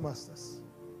serve two masters.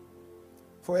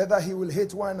 For either he will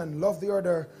hate one and love the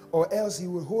other, or else he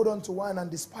will hold on to one and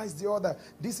despise the other.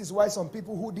 This is why some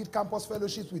people who did campus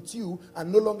fellowships with you are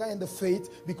no longer in the faith,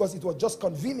 because it was just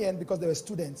convenient because they were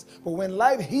students. But when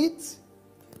life hit,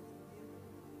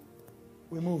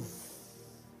 we move.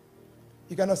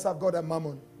 You cannot serve God and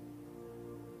mammon.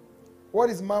 What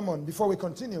is mammon? Before we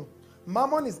continue,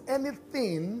 mammon is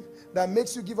anything that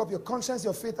makes you give up your conscience,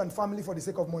 your faith, and family for the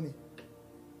sake of money.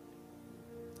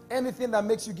 Anything that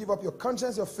makes you give up your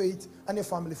conscience, your faith, and your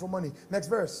family for money. Next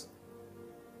verse.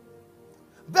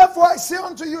 Therefore I say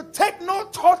unto you, take no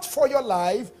thought for your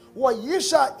life, what ye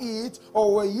shall eat,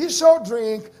 or what ye shall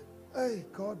drink. Hey,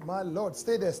 God, my Lord,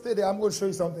 stay there, stay there. I'm going to show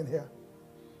you something here.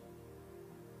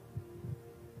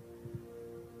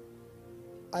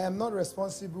 I am not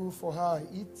responsible for how I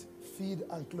eat, feed,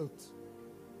 and clothe.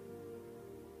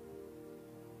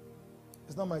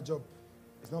 It's not my job.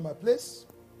 It's not my place.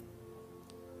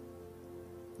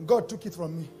 God took it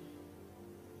from me.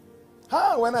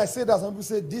 When I say that, some people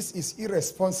say this is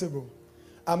irresponsible.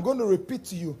 I'm going to repeat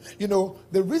to you. You know,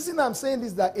 the reason I'm saying this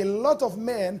is that a lot of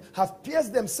men have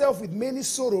pierced themselves with many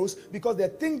sorrows because they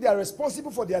think they are responsible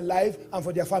for their life and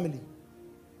for their family.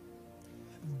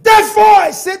 Therefore, I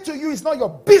say to you, it's not your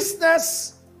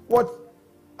business what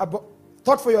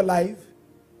thought for your life,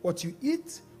 what you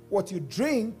eat, what you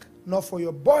drink, nor for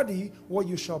your body what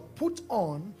you shall put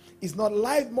on. Is not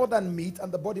life more than meat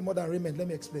and the body more than raiment. Let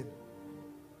me explain.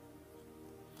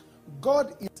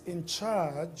 God is in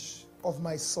charge of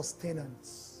my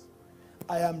sustenance.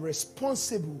 I am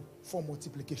responsible for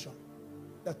multiplication.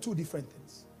 There are two different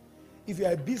things. If you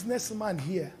are a businessman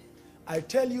here, I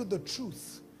tell you the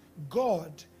truth.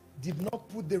 God did not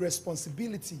put the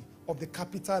responsibility of the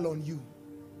capital on you.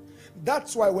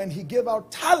 That's why when he gave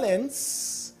out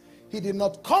talents, he did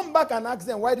not come back and ask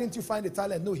them, why didn't you find the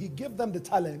talent? No, he gave them the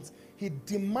talent. He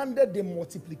demanded the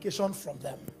multiplication from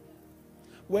them.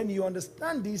 When you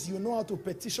understand this, you know how to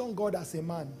petition God as a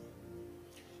man.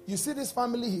 You see this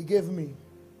family he gave me.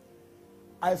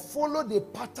 I followed the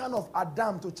pattern of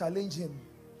Adam to challenge him.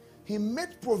 He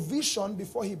made provision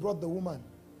before he brought the woman.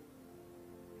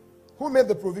 Who made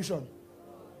the provision?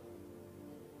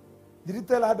 Did he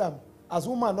tell Adam, as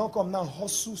woman don't come now,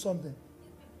 hustle something?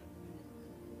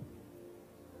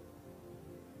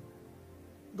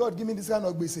 God, give me this kind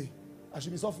of gbese. I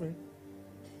should be suffering.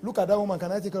 Look at that woman.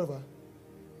 Can I take care of her?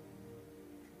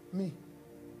 Me.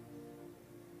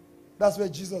 That's where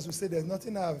Jesus will say, there's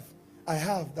nothing I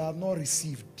have that I have not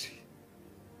received.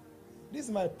 This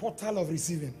is my portal of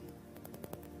receiving.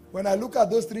 When I look at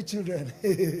those three children,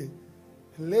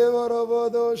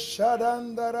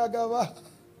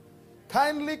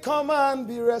 kindly come and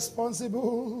be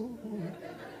responsible.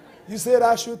 You said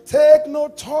I should take no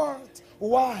thought.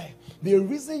 Why? The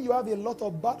reason you have a lot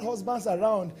of bad husbands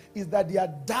around is that they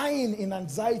are dying in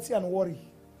anxiety and worry.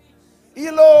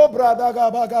 Ilo brother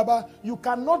gaba gaba. You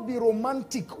cannot be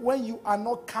romantic when you are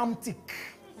not camtic.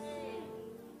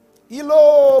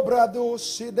 Ilo brado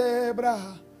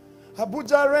shidebra.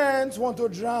 Abuja rents want to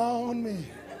drown me.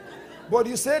 But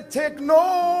you said, take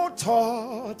no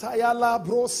thought. Ayala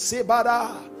bro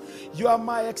sebada. You are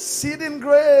my exceeding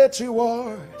great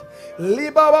reward.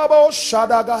 Libababo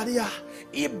shadagaria.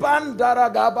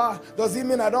 Ibandaragaba. Does it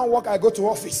mean I don't work, I go to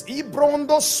office?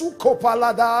 Ibrondo suko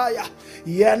paladaya.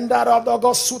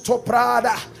 Yendarodogo suto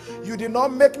prada. You did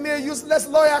not make me a useless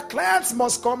lawyer. Clients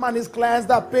must come and his clients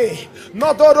that pay.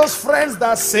 Not all those friends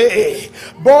that say,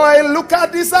 boy, look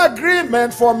at this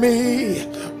agreement for me.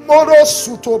 Moro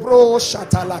suto bro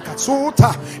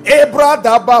shatalakatsuta.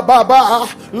 Ebrada bababa.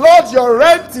 Lord, your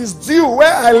rent is due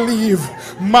where I live.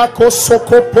 Mako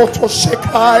soko poto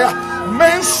shekaya.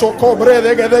 My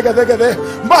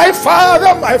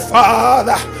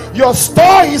father, your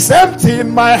store is empty in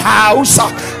my house.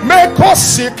 My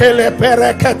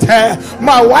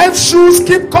wife's shoes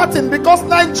keep cutting because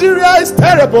Nigeria is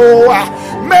terrible.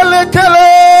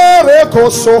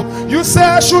 You say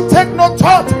I should take no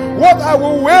thought what I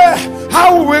will wear,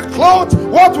 how we will clothe,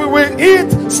 what we will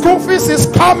eat. School fees is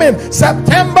coming.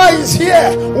 September is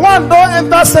here. One don't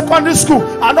enter secondary school,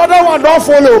 another one don't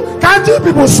follow. Can't you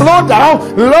people slow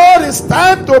down? Lord, it's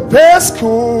time to pay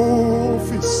school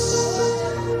fees.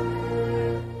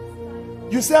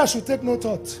 You say I should take no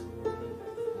thought.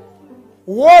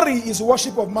 Worry is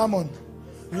worship of mammon.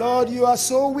 Lord, you are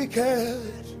so wicked.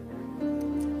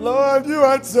 Lord, you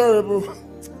are terrible.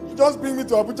 Just bring me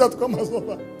to Abuja to come and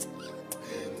suffer.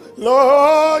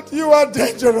 Lord, you are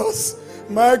dangerous.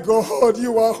 My God,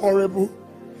 you are horrible.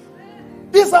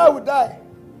 This is how I would die.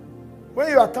 When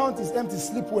your account is empty,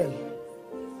 sleep well.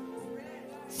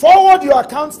 Forward your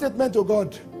account statement to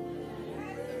God.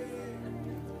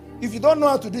 If you don't know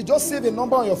how to do it, just save a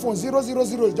number on your phone,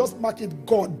 000, just mark it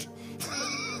God.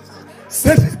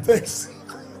 Send a text.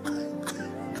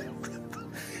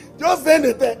 Just send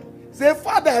a text. Say,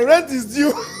 Father, rent is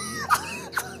due.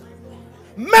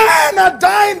 Men are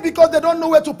dying because they don't know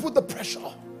where to put the pressure.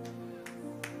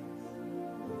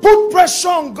 Put pressure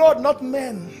on God, not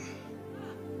men.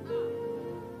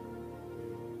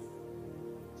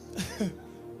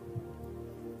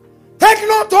 Take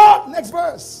no thought. Next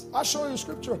verse. I'll show you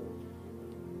scripture.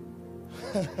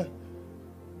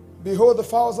 Behold the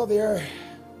fowls of the air.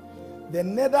 They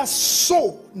neither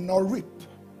sow nor reap,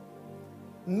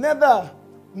 neither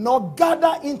nor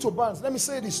gather into barns. Let me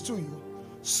say this to you.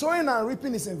 Sowing and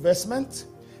reaping is investment.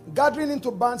 Gathering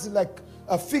into barns is like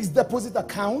a fixed deposit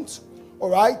account. All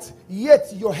right?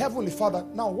 Yet your heavenly Father.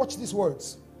 Now watch these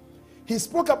words. He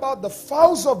spoke about the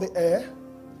fowls of the air,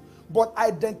 but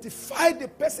identify the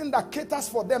person that caters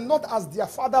for them, not as their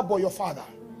father, but your father.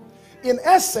 In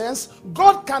essence,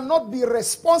 God cannot be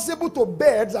responsible to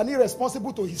birds and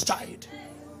irresponsible to his child.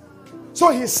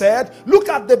 So he said, look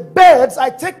at the birds,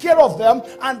 I take care of them,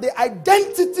 and the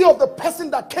identity of the person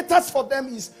that caters for them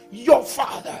is your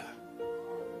father.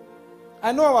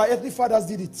 I know our earthly fathers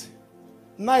did it.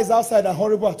 Nice outside and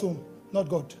horrible at home, not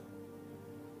God.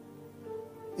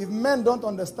 If men don't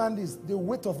understand this, the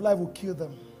weight of life will kill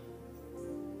them.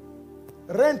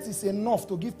 Rent is enough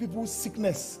to give people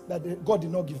sickness that God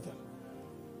did not give them.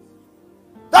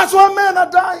 That's why men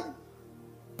are dying.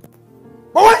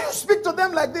 But when you speak to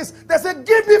them like this, they say,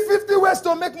 give me 50 ways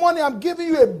to make money. I'm giving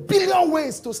you 1 billion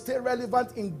ways to stay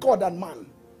relevant in God and man.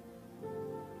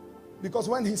 Because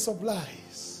when he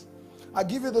supplies, I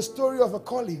give you the story of a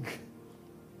colleague.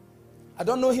 I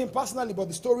don't know him personally, but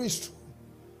the story is true.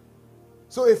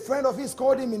 So a friend of his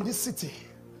called him in this city.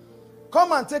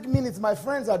 Come and take minutes. My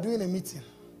friends are doing a meeting.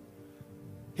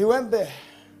 He went there.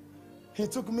 He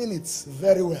took minutes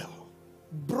very well.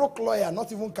 Broke lawyer, not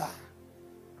even car.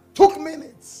 Took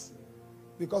minutes.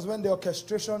 Because when the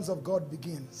orchestrations of God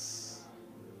begins,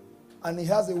 and he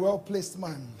has a well-placed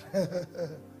man,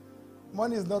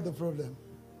 money is not the problem.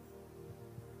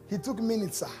 He took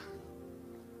minutes, sir.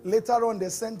 Later on, they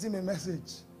sent him a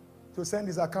message to send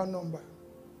his account number.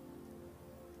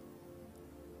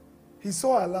 He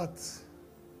saw a lot.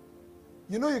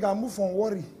 You know you can move from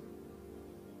worry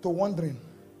to wondering.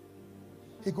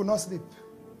 He could not sleep.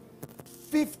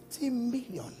 50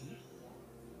 million.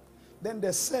 Then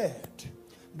they said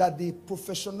that the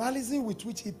professionalism with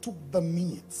which he took the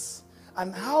minutes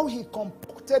and how he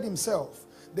comported himself,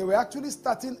 they were actually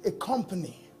starting a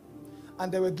company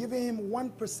and they were giving him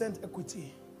 1%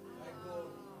 equity.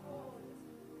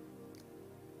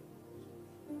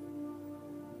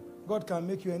 God can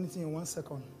make you anything in 1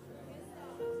 second.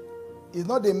 It's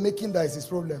not the making that is his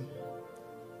problem.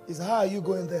 It's how are you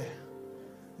going there?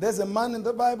 There's a man in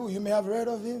the Bible, you may have read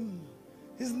of him.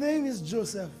 His name is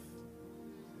Joseph.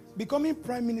 Becoming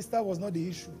prime minister was not the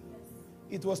issue.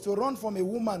 It was to run from a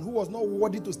woman who was not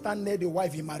worthy to stand near the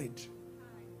wife he married.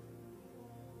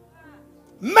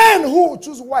 Men who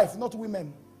choose wife, not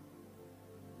women.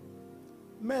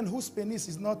 Men whose penis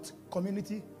is not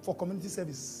community for community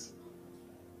service.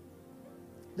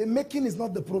 The making is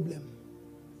not the problem.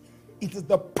 It is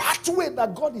the pathway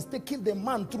that God is taking the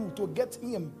man through to get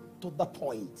him to the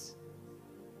point.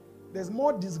 There's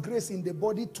more disgrace in the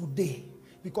body today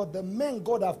because the men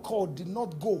God have called did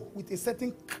not go with a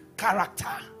certain character.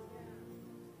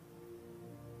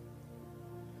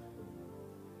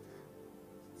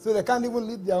 So they can't even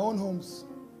lead their own homes.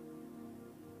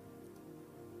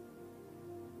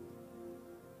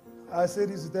 I say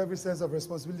this with every sense of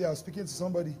responsibility. I was speaking to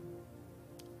somebody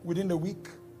within the week.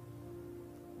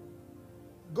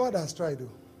 God has tried to.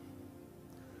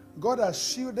 God has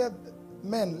shielded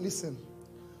men, listen.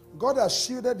 God has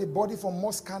shielded the body from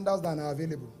more scandals than are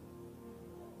available.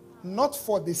 Not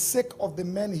for the sake of the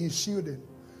men he's shielding,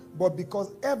 but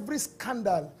because every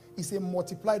scandal is a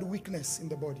multiplied weakness in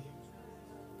the body.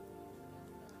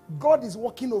 God is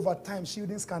working over time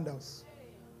shielding scandals.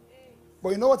 But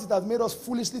you know what it has made us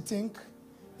foolishly think?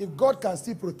 If God can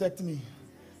still protect me.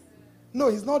 No,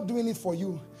 he's not doing it for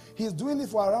you. He's doing it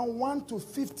for around 1 to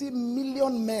 50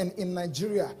 million men in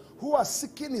Nigeria who are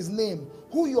seeking his name,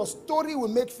 who your story will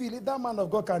make feel it. That man of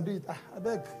God can do it. I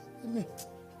beg,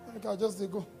 I'll just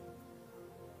go.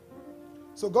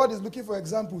 So God is looking for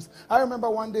examples. I remember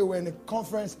one day we were in a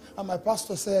conference and my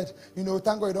pastor said, you know,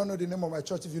 thank God you don't know the name of my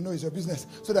church. If you know, it's your business.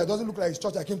 So that it doesn't look like his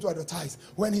church I came to advertise.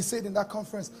 When he said in that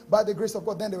conference, by the grace of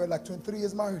God, then they were like 23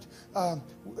 years married.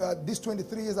 These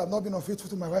 23 years I've not been unfaithful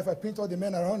to my wife. I pinned all the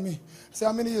men around me. I say,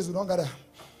 how many years you don't gather?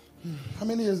 How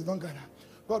many years you don't gather?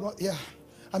 God, yeah.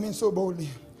 I mean so boldly.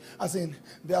 As in,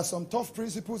 there are some tough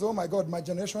principles. Oh my God, my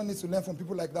generation needs to learn from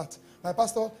people like that. My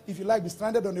pastor, if you like, be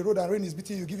stranded on the road and rain is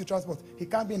beating you, give you transport. He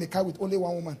can't be in a car with only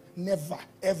one woman. Never,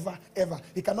 ever, ever.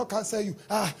 He cannot cancel you.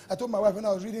 I told my wife when I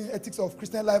was reading Ethics of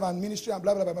Christian Life and Ministry and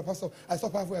blah, blah, blah, by my pastor, I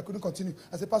stopped halfway, I couldn't continue.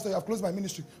 I said, Pastor, you have closed my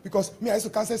ministry. Because me, I used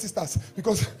to cancel sisters.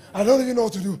 Because I don't even know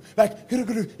what to do. Like, he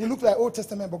looked like Old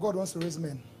Testament, but God wants to raise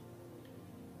men.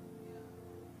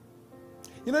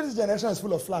 You know, this generation is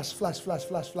full of flash.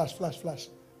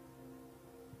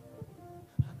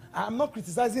 I'm not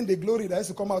criticizing the glory that used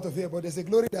to come out of here, but there's a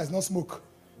glory that is not smoke.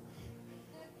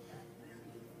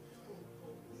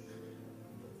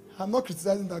 I'm not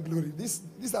criticizing that glory. This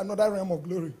is another realm of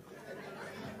glory.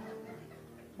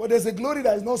 But there's a glory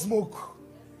that is not smoke.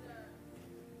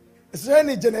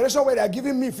 Especially in a generation where they are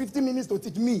giving me 50 minutes to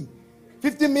teach me.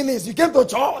 15 minutes. You came to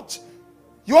church.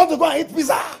 You want to go and eat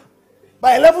pizza.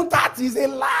 By 11:30 is a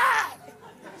lie.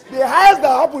 The highest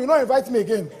that happen, you don't invite me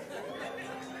again.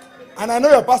 And I know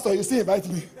your pastor, you still invite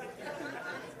me.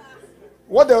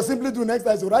 What they'll simply do next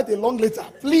time is to write a long letter.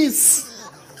 Please.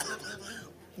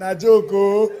 Na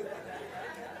joke.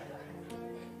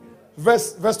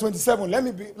 Verse 27. Let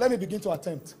me begin to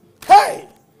attempt. Hey!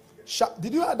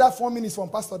 Did you add that 4 minutes from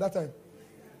pastor that time?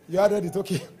 You added it,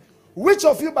 okay. Which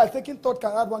of you by taking thought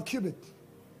can add 1 cubit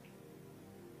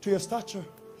to your stature?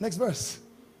 Next verse.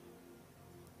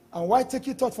 And why take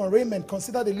you thought from raiment?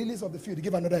 Consider the lilies of the field. To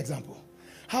give another example.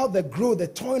 How they grow, they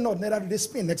toil not, neither do they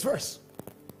spin. Next verse.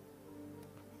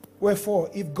 Wherefore,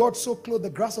 if God so clothe the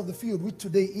grass of the field, which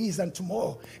today is and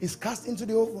tomorrow is cast into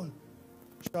the oven,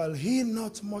 shall he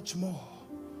not much more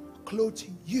clothe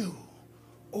you,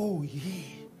 O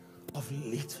ye of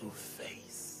little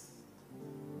faith?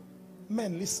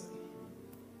 Men, listen.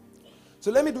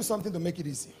 So let me do something to make it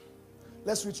easy.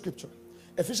 Let's read scripture.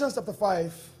 Ephesians chapter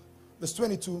 5, verse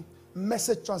 22,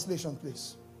 Message translation,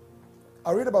 please.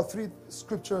 I'll read about 3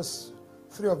 scriptures,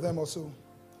 3 of them or so.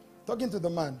 Talking to the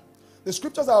man. The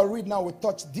scriptures I'll read now will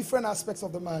touch different aspects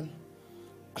of the man,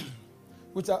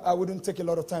 which I wouldn't take a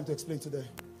lot of time to explain today.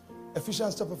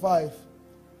 Ephesians chapter 5,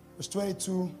 verse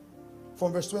 22,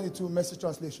 from verse 22, Message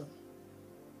translation.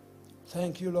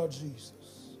 Thank you, Lord Jesus.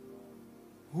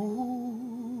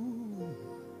 Ooh.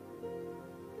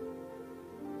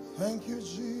 Thank you,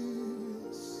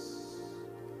 Jesus.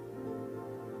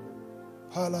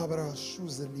 Palabra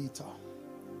shuzelita.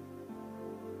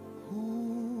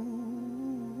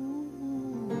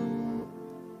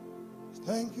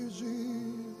 Thank you,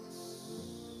 Jesus.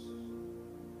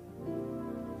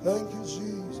 Thank you,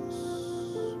 Jesus.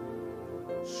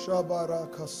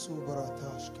 Shabaraka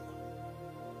subratashki.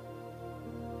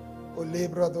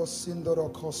 Olebra dos sindoro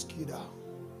koskida.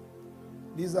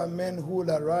 These are men who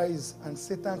will arise and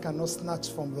Satan cannot snatch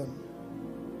from them.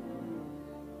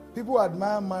 People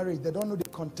admire marriage. They don't know the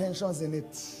contentions in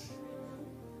it.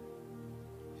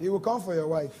 He will come for your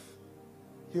wife.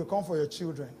 He will come for your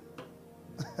children.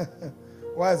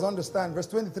 Wives, understand. Verse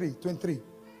 23.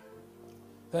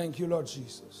 Thank you, Lord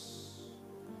Jesus.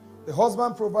 The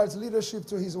husband provides leadership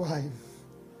to his wife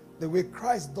the way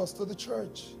Christ does to the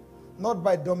church. Not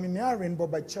by domineering,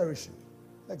 but by cherishing.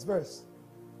 Next verse.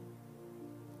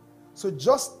 So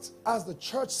just as the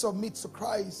church submits to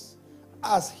Christ,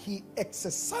 as he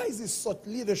exercises such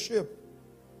leadership,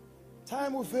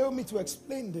 time will fail me to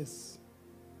explain this.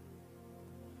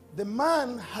 The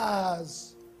man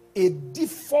has a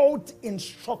default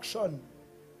instruction.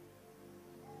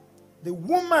 The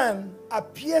woman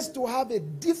appears to have a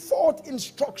default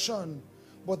instruction,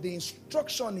 but the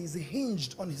instruction is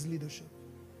hinged on his leadership.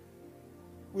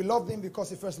 We loved him because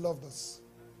he first loved us.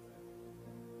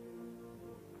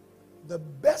 The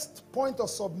best point of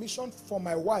submission for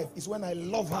my wife is when I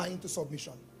love her into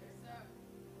submission. Yes,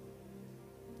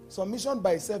 submission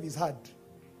by itself is hard.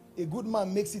 A good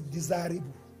man makes it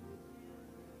desirable.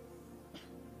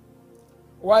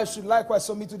 Wives should likewise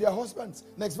submit to their husbands.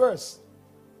 Next verse.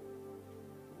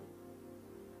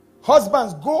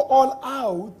 Husbands, go all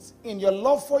out in your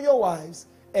love for your wives,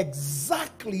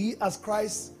 exactly as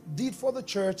Christ did for the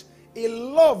church, a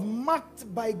love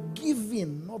marked by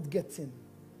giving, not getting.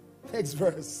 Next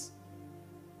verse.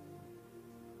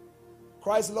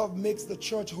 Christ's love makes the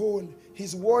church whole.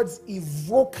 His words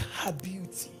evoke her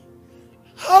beauty.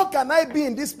 How can I be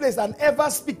in this place and ever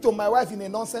speak to my wife in a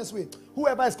nonsense way?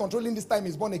 Whoever is controlling this time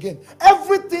is born again.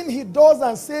 Everything he does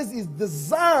and says is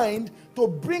designed to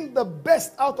bring the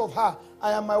best out of her.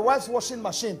 I am my wife's washing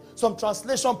machine. Some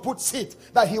translation puts it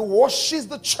that he washes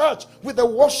the church with the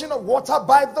washing of water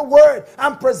by the word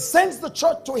and presents the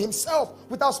church to himself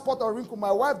without spot or wrinkle.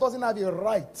 My wife doesn't have a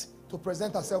right to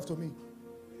present herself to me.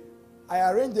 I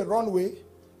arrange the runway,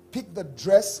 pick the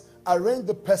dress, arrange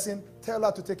the person, tell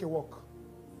her to take a walk.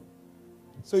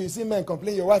 So you see men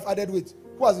complain, your wife added weight.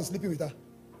 Who has been sleeping with her?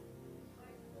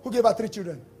 Who gave her 3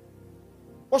 children?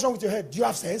 What's wrong with your head? Do you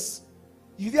have sense?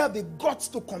 You have the guts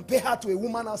to compare her to a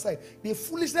woman outside. The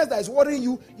foolishness that is worrying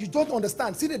you, you don't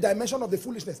understand. See the dimension of the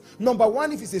foolishness. Number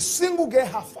one, if it's a single girl,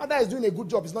 her father is doing a good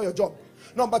job. It's not your job.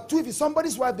 Number two, if it's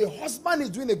somebody's wife, the husband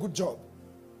is doing a good job.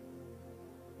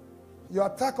 Your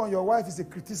attack on your wife is a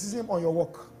criticism on your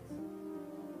work.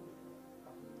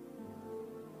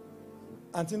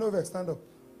 Auntie Novek, stand up.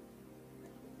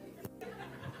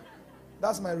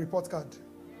 That's my report card.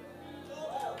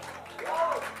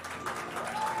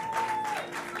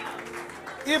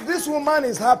 If this woman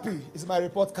is happy, it's my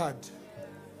report card.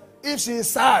 If she is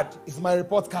sad, it's my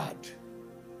report card.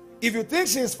 If you think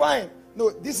she is fine,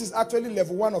 no, this is actually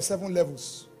level 1 of 7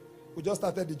 levels. We just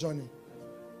started the journey.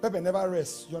 Pepe never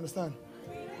rests, you understand?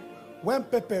 When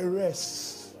Pepe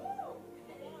rests,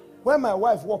 when my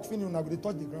wife walks in, I will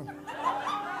touch the ground.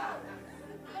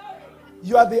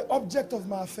 You are the object of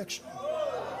my affection.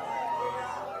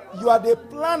 You are the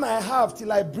plan I have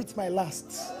till I breathe my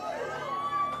last.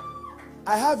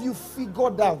 I have you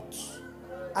figured out.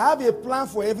 I have a plan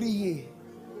for every year.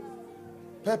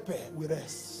 Pepe will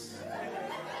rest.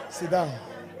 Sit down.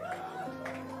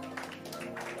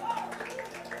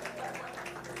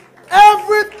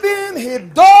 Everything he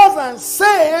does and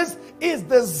says is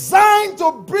designed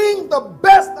to bring the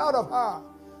best out of her.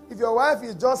 If your wife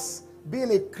is just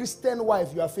being a Christian wife,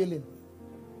 you are failing.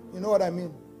 You know what I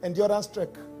mean? Endurance trek.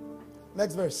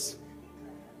 Next verse.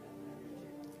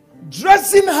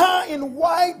 Dressing her in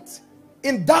white,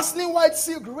 in dazzling white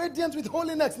silk, radiant with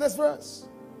holiness. Next verse.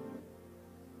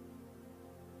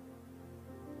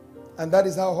 And that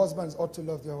is how husbands ought to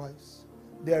love their wives.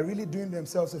 They are really doing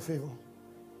themselves a favor.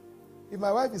 If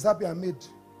my wife is happy, I'm made.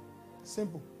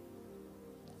 Simple.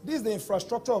 This is the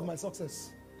infrastructure of my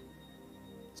success.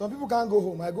 Some people can't go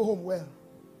home. I go home well.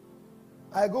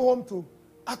 I go home to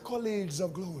accolades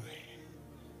of glory.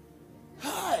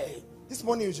 Hi. This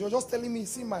morning she was just telling me,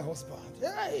 see my husband.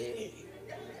 Hey.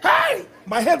 Hey.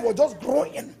 My head was just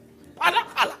growing.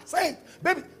 Say it.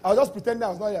 Baby. I was just pretending I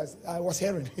was not here. I was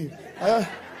hearing him. I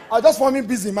was just forming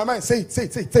busy in my mind. Say it, say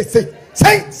it, say it, say it, say it.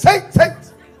 Say it, say it, say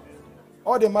it.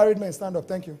 All the married men, stand up.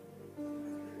 Thank you.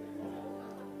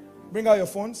 Bring out your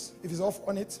phones. If it's off,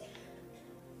 on it.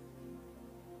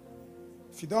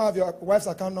 If you don't have your wife's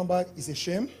account number, it's a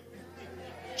shame.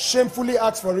 Shamefully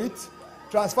ask for it.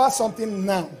 Transfer something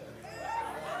now.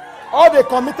 All the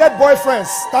committed boyfriends,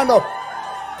 stand up.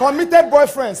 Committed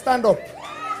boyfriends, stand up.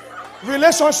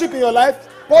 Relationship in your life,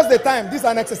 pause the time. This is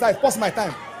an exercise. Pause my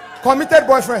time. Committed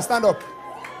boyfriends, stand up.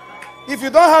 If you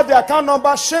don't have the account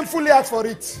number, shamefully ask for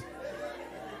it.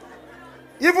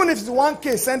 Even if it's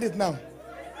 1K, send it now.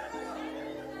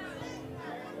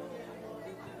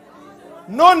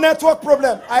 No network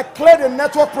problem. I cleared the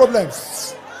network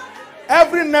problems.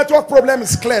 Every network problem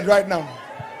is cleared right now.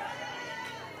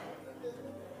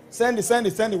 Send it, send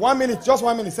it, send it. 1 minute, just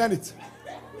 1 minute, send it.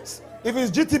 If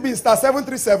it's GTB, star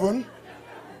 737.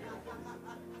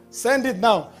 Send it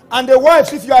now. And the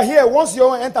wives, if you are here, once you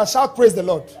enter, shout praise the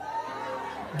Lord.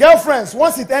 Girlfriends,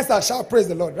 once it enters, shout praise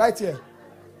the Lord. Right here.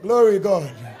 Glory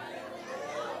God.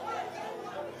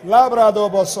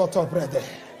 Labrador soto brede.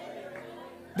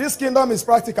 This kingdom is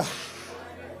practical.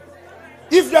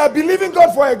 If you are believing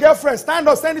God for a girlfriend, stand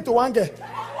up, send it to one girl.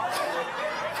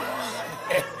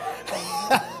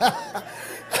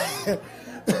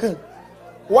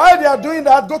 While they are doing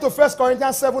that, go to 1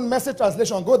 Corinthians 7 message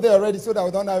translation. Go there already so that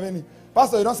we don't have any.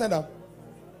 Pastor, you don't send them.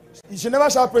 You should never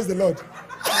shout praise the Lord.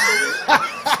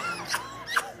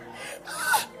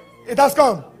 It has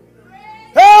come.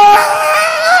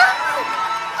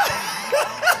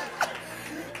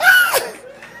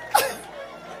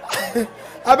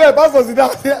 I beg, Pastor, sit down.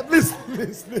 Please,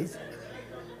 please, please.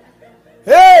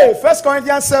 Hey, 1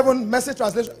 Corinthians 7 message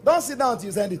translation. Don't sit down until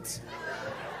you send it.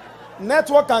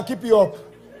 Network can keep you up.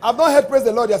 I've not heard praise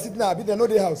the Lord. You're sitting there. They know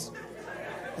the house.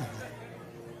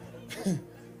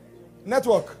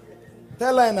 Network.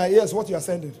 Tell her in her ears what you are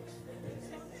sending.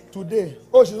 Today.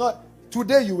 Oh, she's not.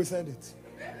 Today you will send it.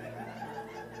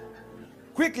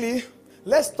 Quickly,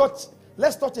 let's touch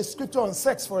a scripture on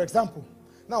sex, for example.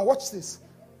 Now watch this.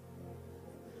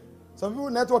 Some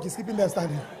people network is keeping them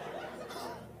standing.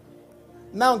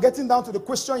 Now getting down to the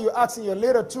question you asked in your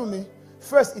letter to me.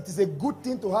 First, it is a good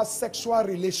thing to have sexual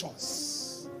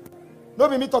relations. Don't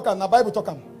be me talking, now Bible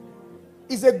talking.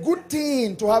 It's a good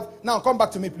thing to have. Now come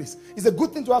back to me, please. It's a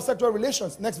good thing to have sexual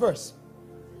relations. Next verse.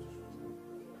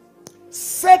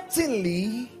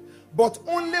 Certainly, but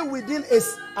only within a...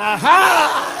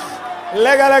 Aha!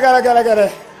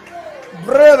 Lega.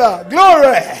 Brother,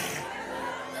 glory.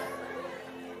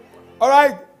 All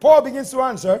right, Paul begins to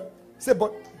answer. Say,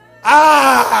 but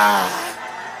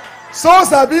souls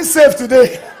have been saved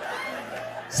today.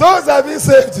 Souls have been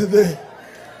saved today.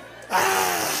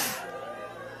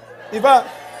 If I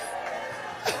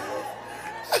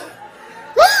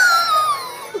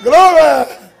glory.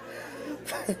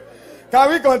 Can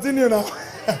we continue now?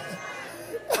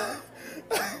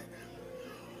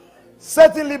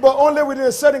 Certainly, but only within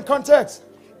a certain context.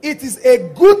 It is a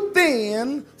good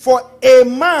thing for a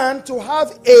man to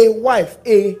have a wife.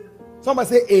 Somebody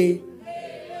say a.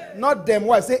 Not them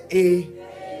wife, say a.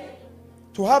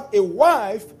 To have a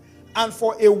wife, and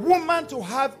for a woman to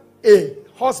have a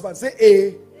husband. Say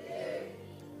a.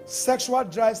 Sexual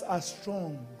drives are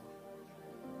strong.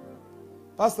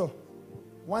 Pastor,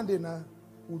 one day now,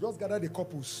 we'll just gather the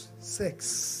couples.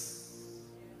 Sex.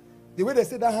 The way they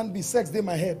say that hand be sex, they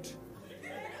my head.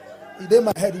 They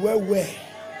my head, where?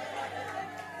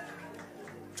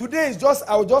 Today is just,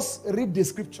 I'll just read the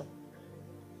scripture.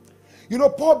 You know,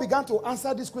 Paul began to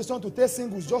answer this question to tell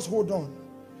singles, just hold on.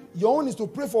 Your own is to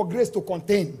pray for grace to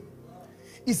contain.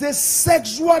 He says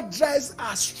sexual drives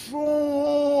are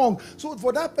strong. So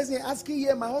for that person asking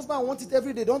here, my husband wants it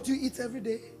every day. Don't you eat every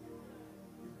day?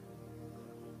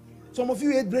 Some of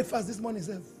you ate breakfast this morning,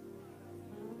 sir.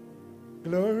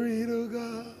 Glory to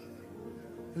God.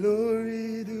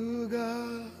 Glory to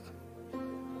God.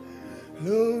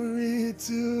 Glory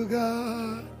to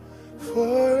God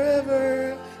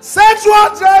forever.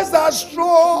 Sexual drives are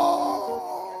strong.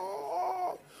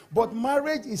 But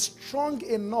marriage is strong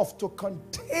enough to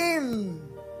contain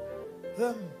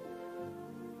them.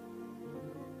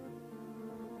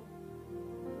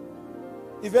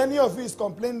 If any of you is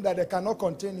complaining that they cannot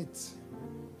contain it,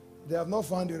 they have not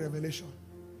found the revelation.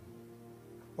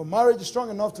 But marriage is strong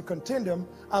enough to contain them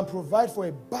and provide for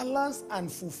a balanced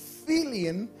and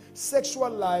fulfilling sexual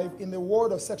life in the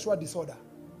world of sexual disorder.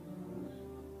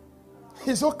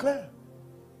 It's so clear.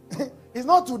 It's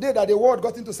not today that the world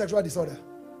got into sexual disorder.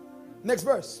 Next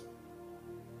verse.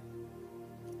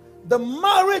 The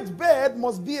marriage bed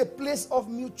must be a place of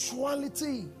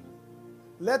mutuality.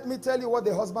 Let me tell you what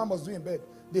the husband must do in bed.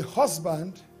 The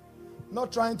husband,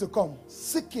 not trying to come,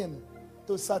 seeking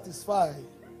to satisfy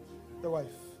the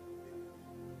wife.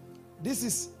 This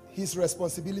is his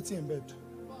responsibility in bed.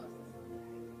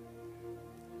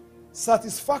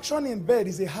 Satisfaction in bed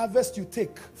is a harvest you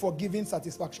take for giving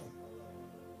satisfaction.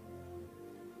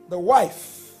 The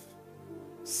wife,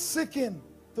 seeking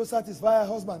to satisfy her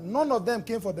husband. None of them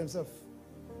came for themselves.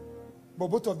 But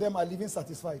both of them are living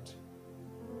satisfied.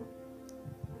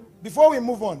 Before we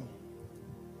move on,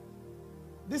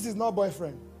 this is not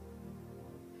boyfriend.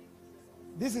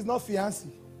 This is not fiancé.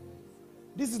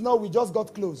 This is not we just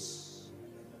got close.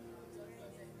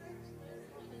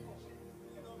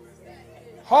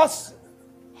 Horse.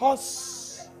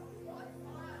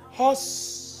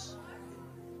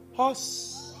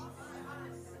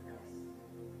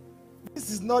 This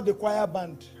is not the choir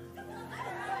band.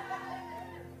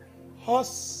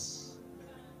 Horse.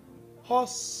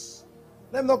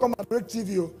 Let me not come and break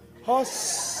TV.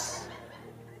 Horse.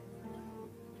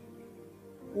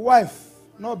 Wife,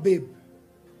 not babe.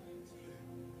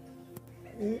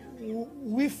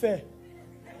 We fair.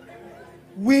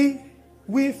 We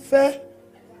fair.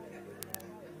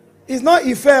 It's not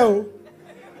Ife.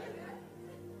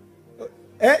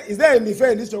 Is there an Ife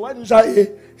in this church? Why do you shout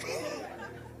A?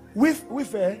 We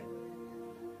fair.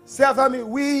 Say after me.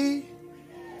 We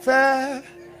fair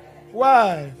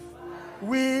wife.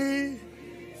 We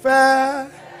fair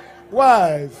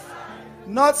wife.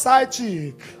 Not side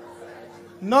chick.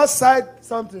 Not side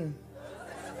something.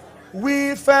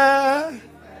 We fair.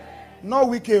 Not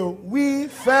wiki. We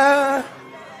fair.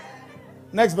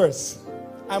 Next verse.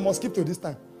 I must skip to this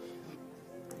time.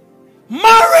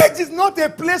 Marriage is not a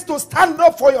place to stand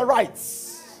up for your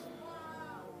rights.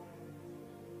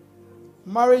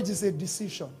 Marriage is a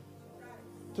decision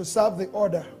to serve the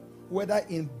order, whether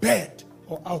in bed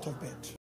or out of bed.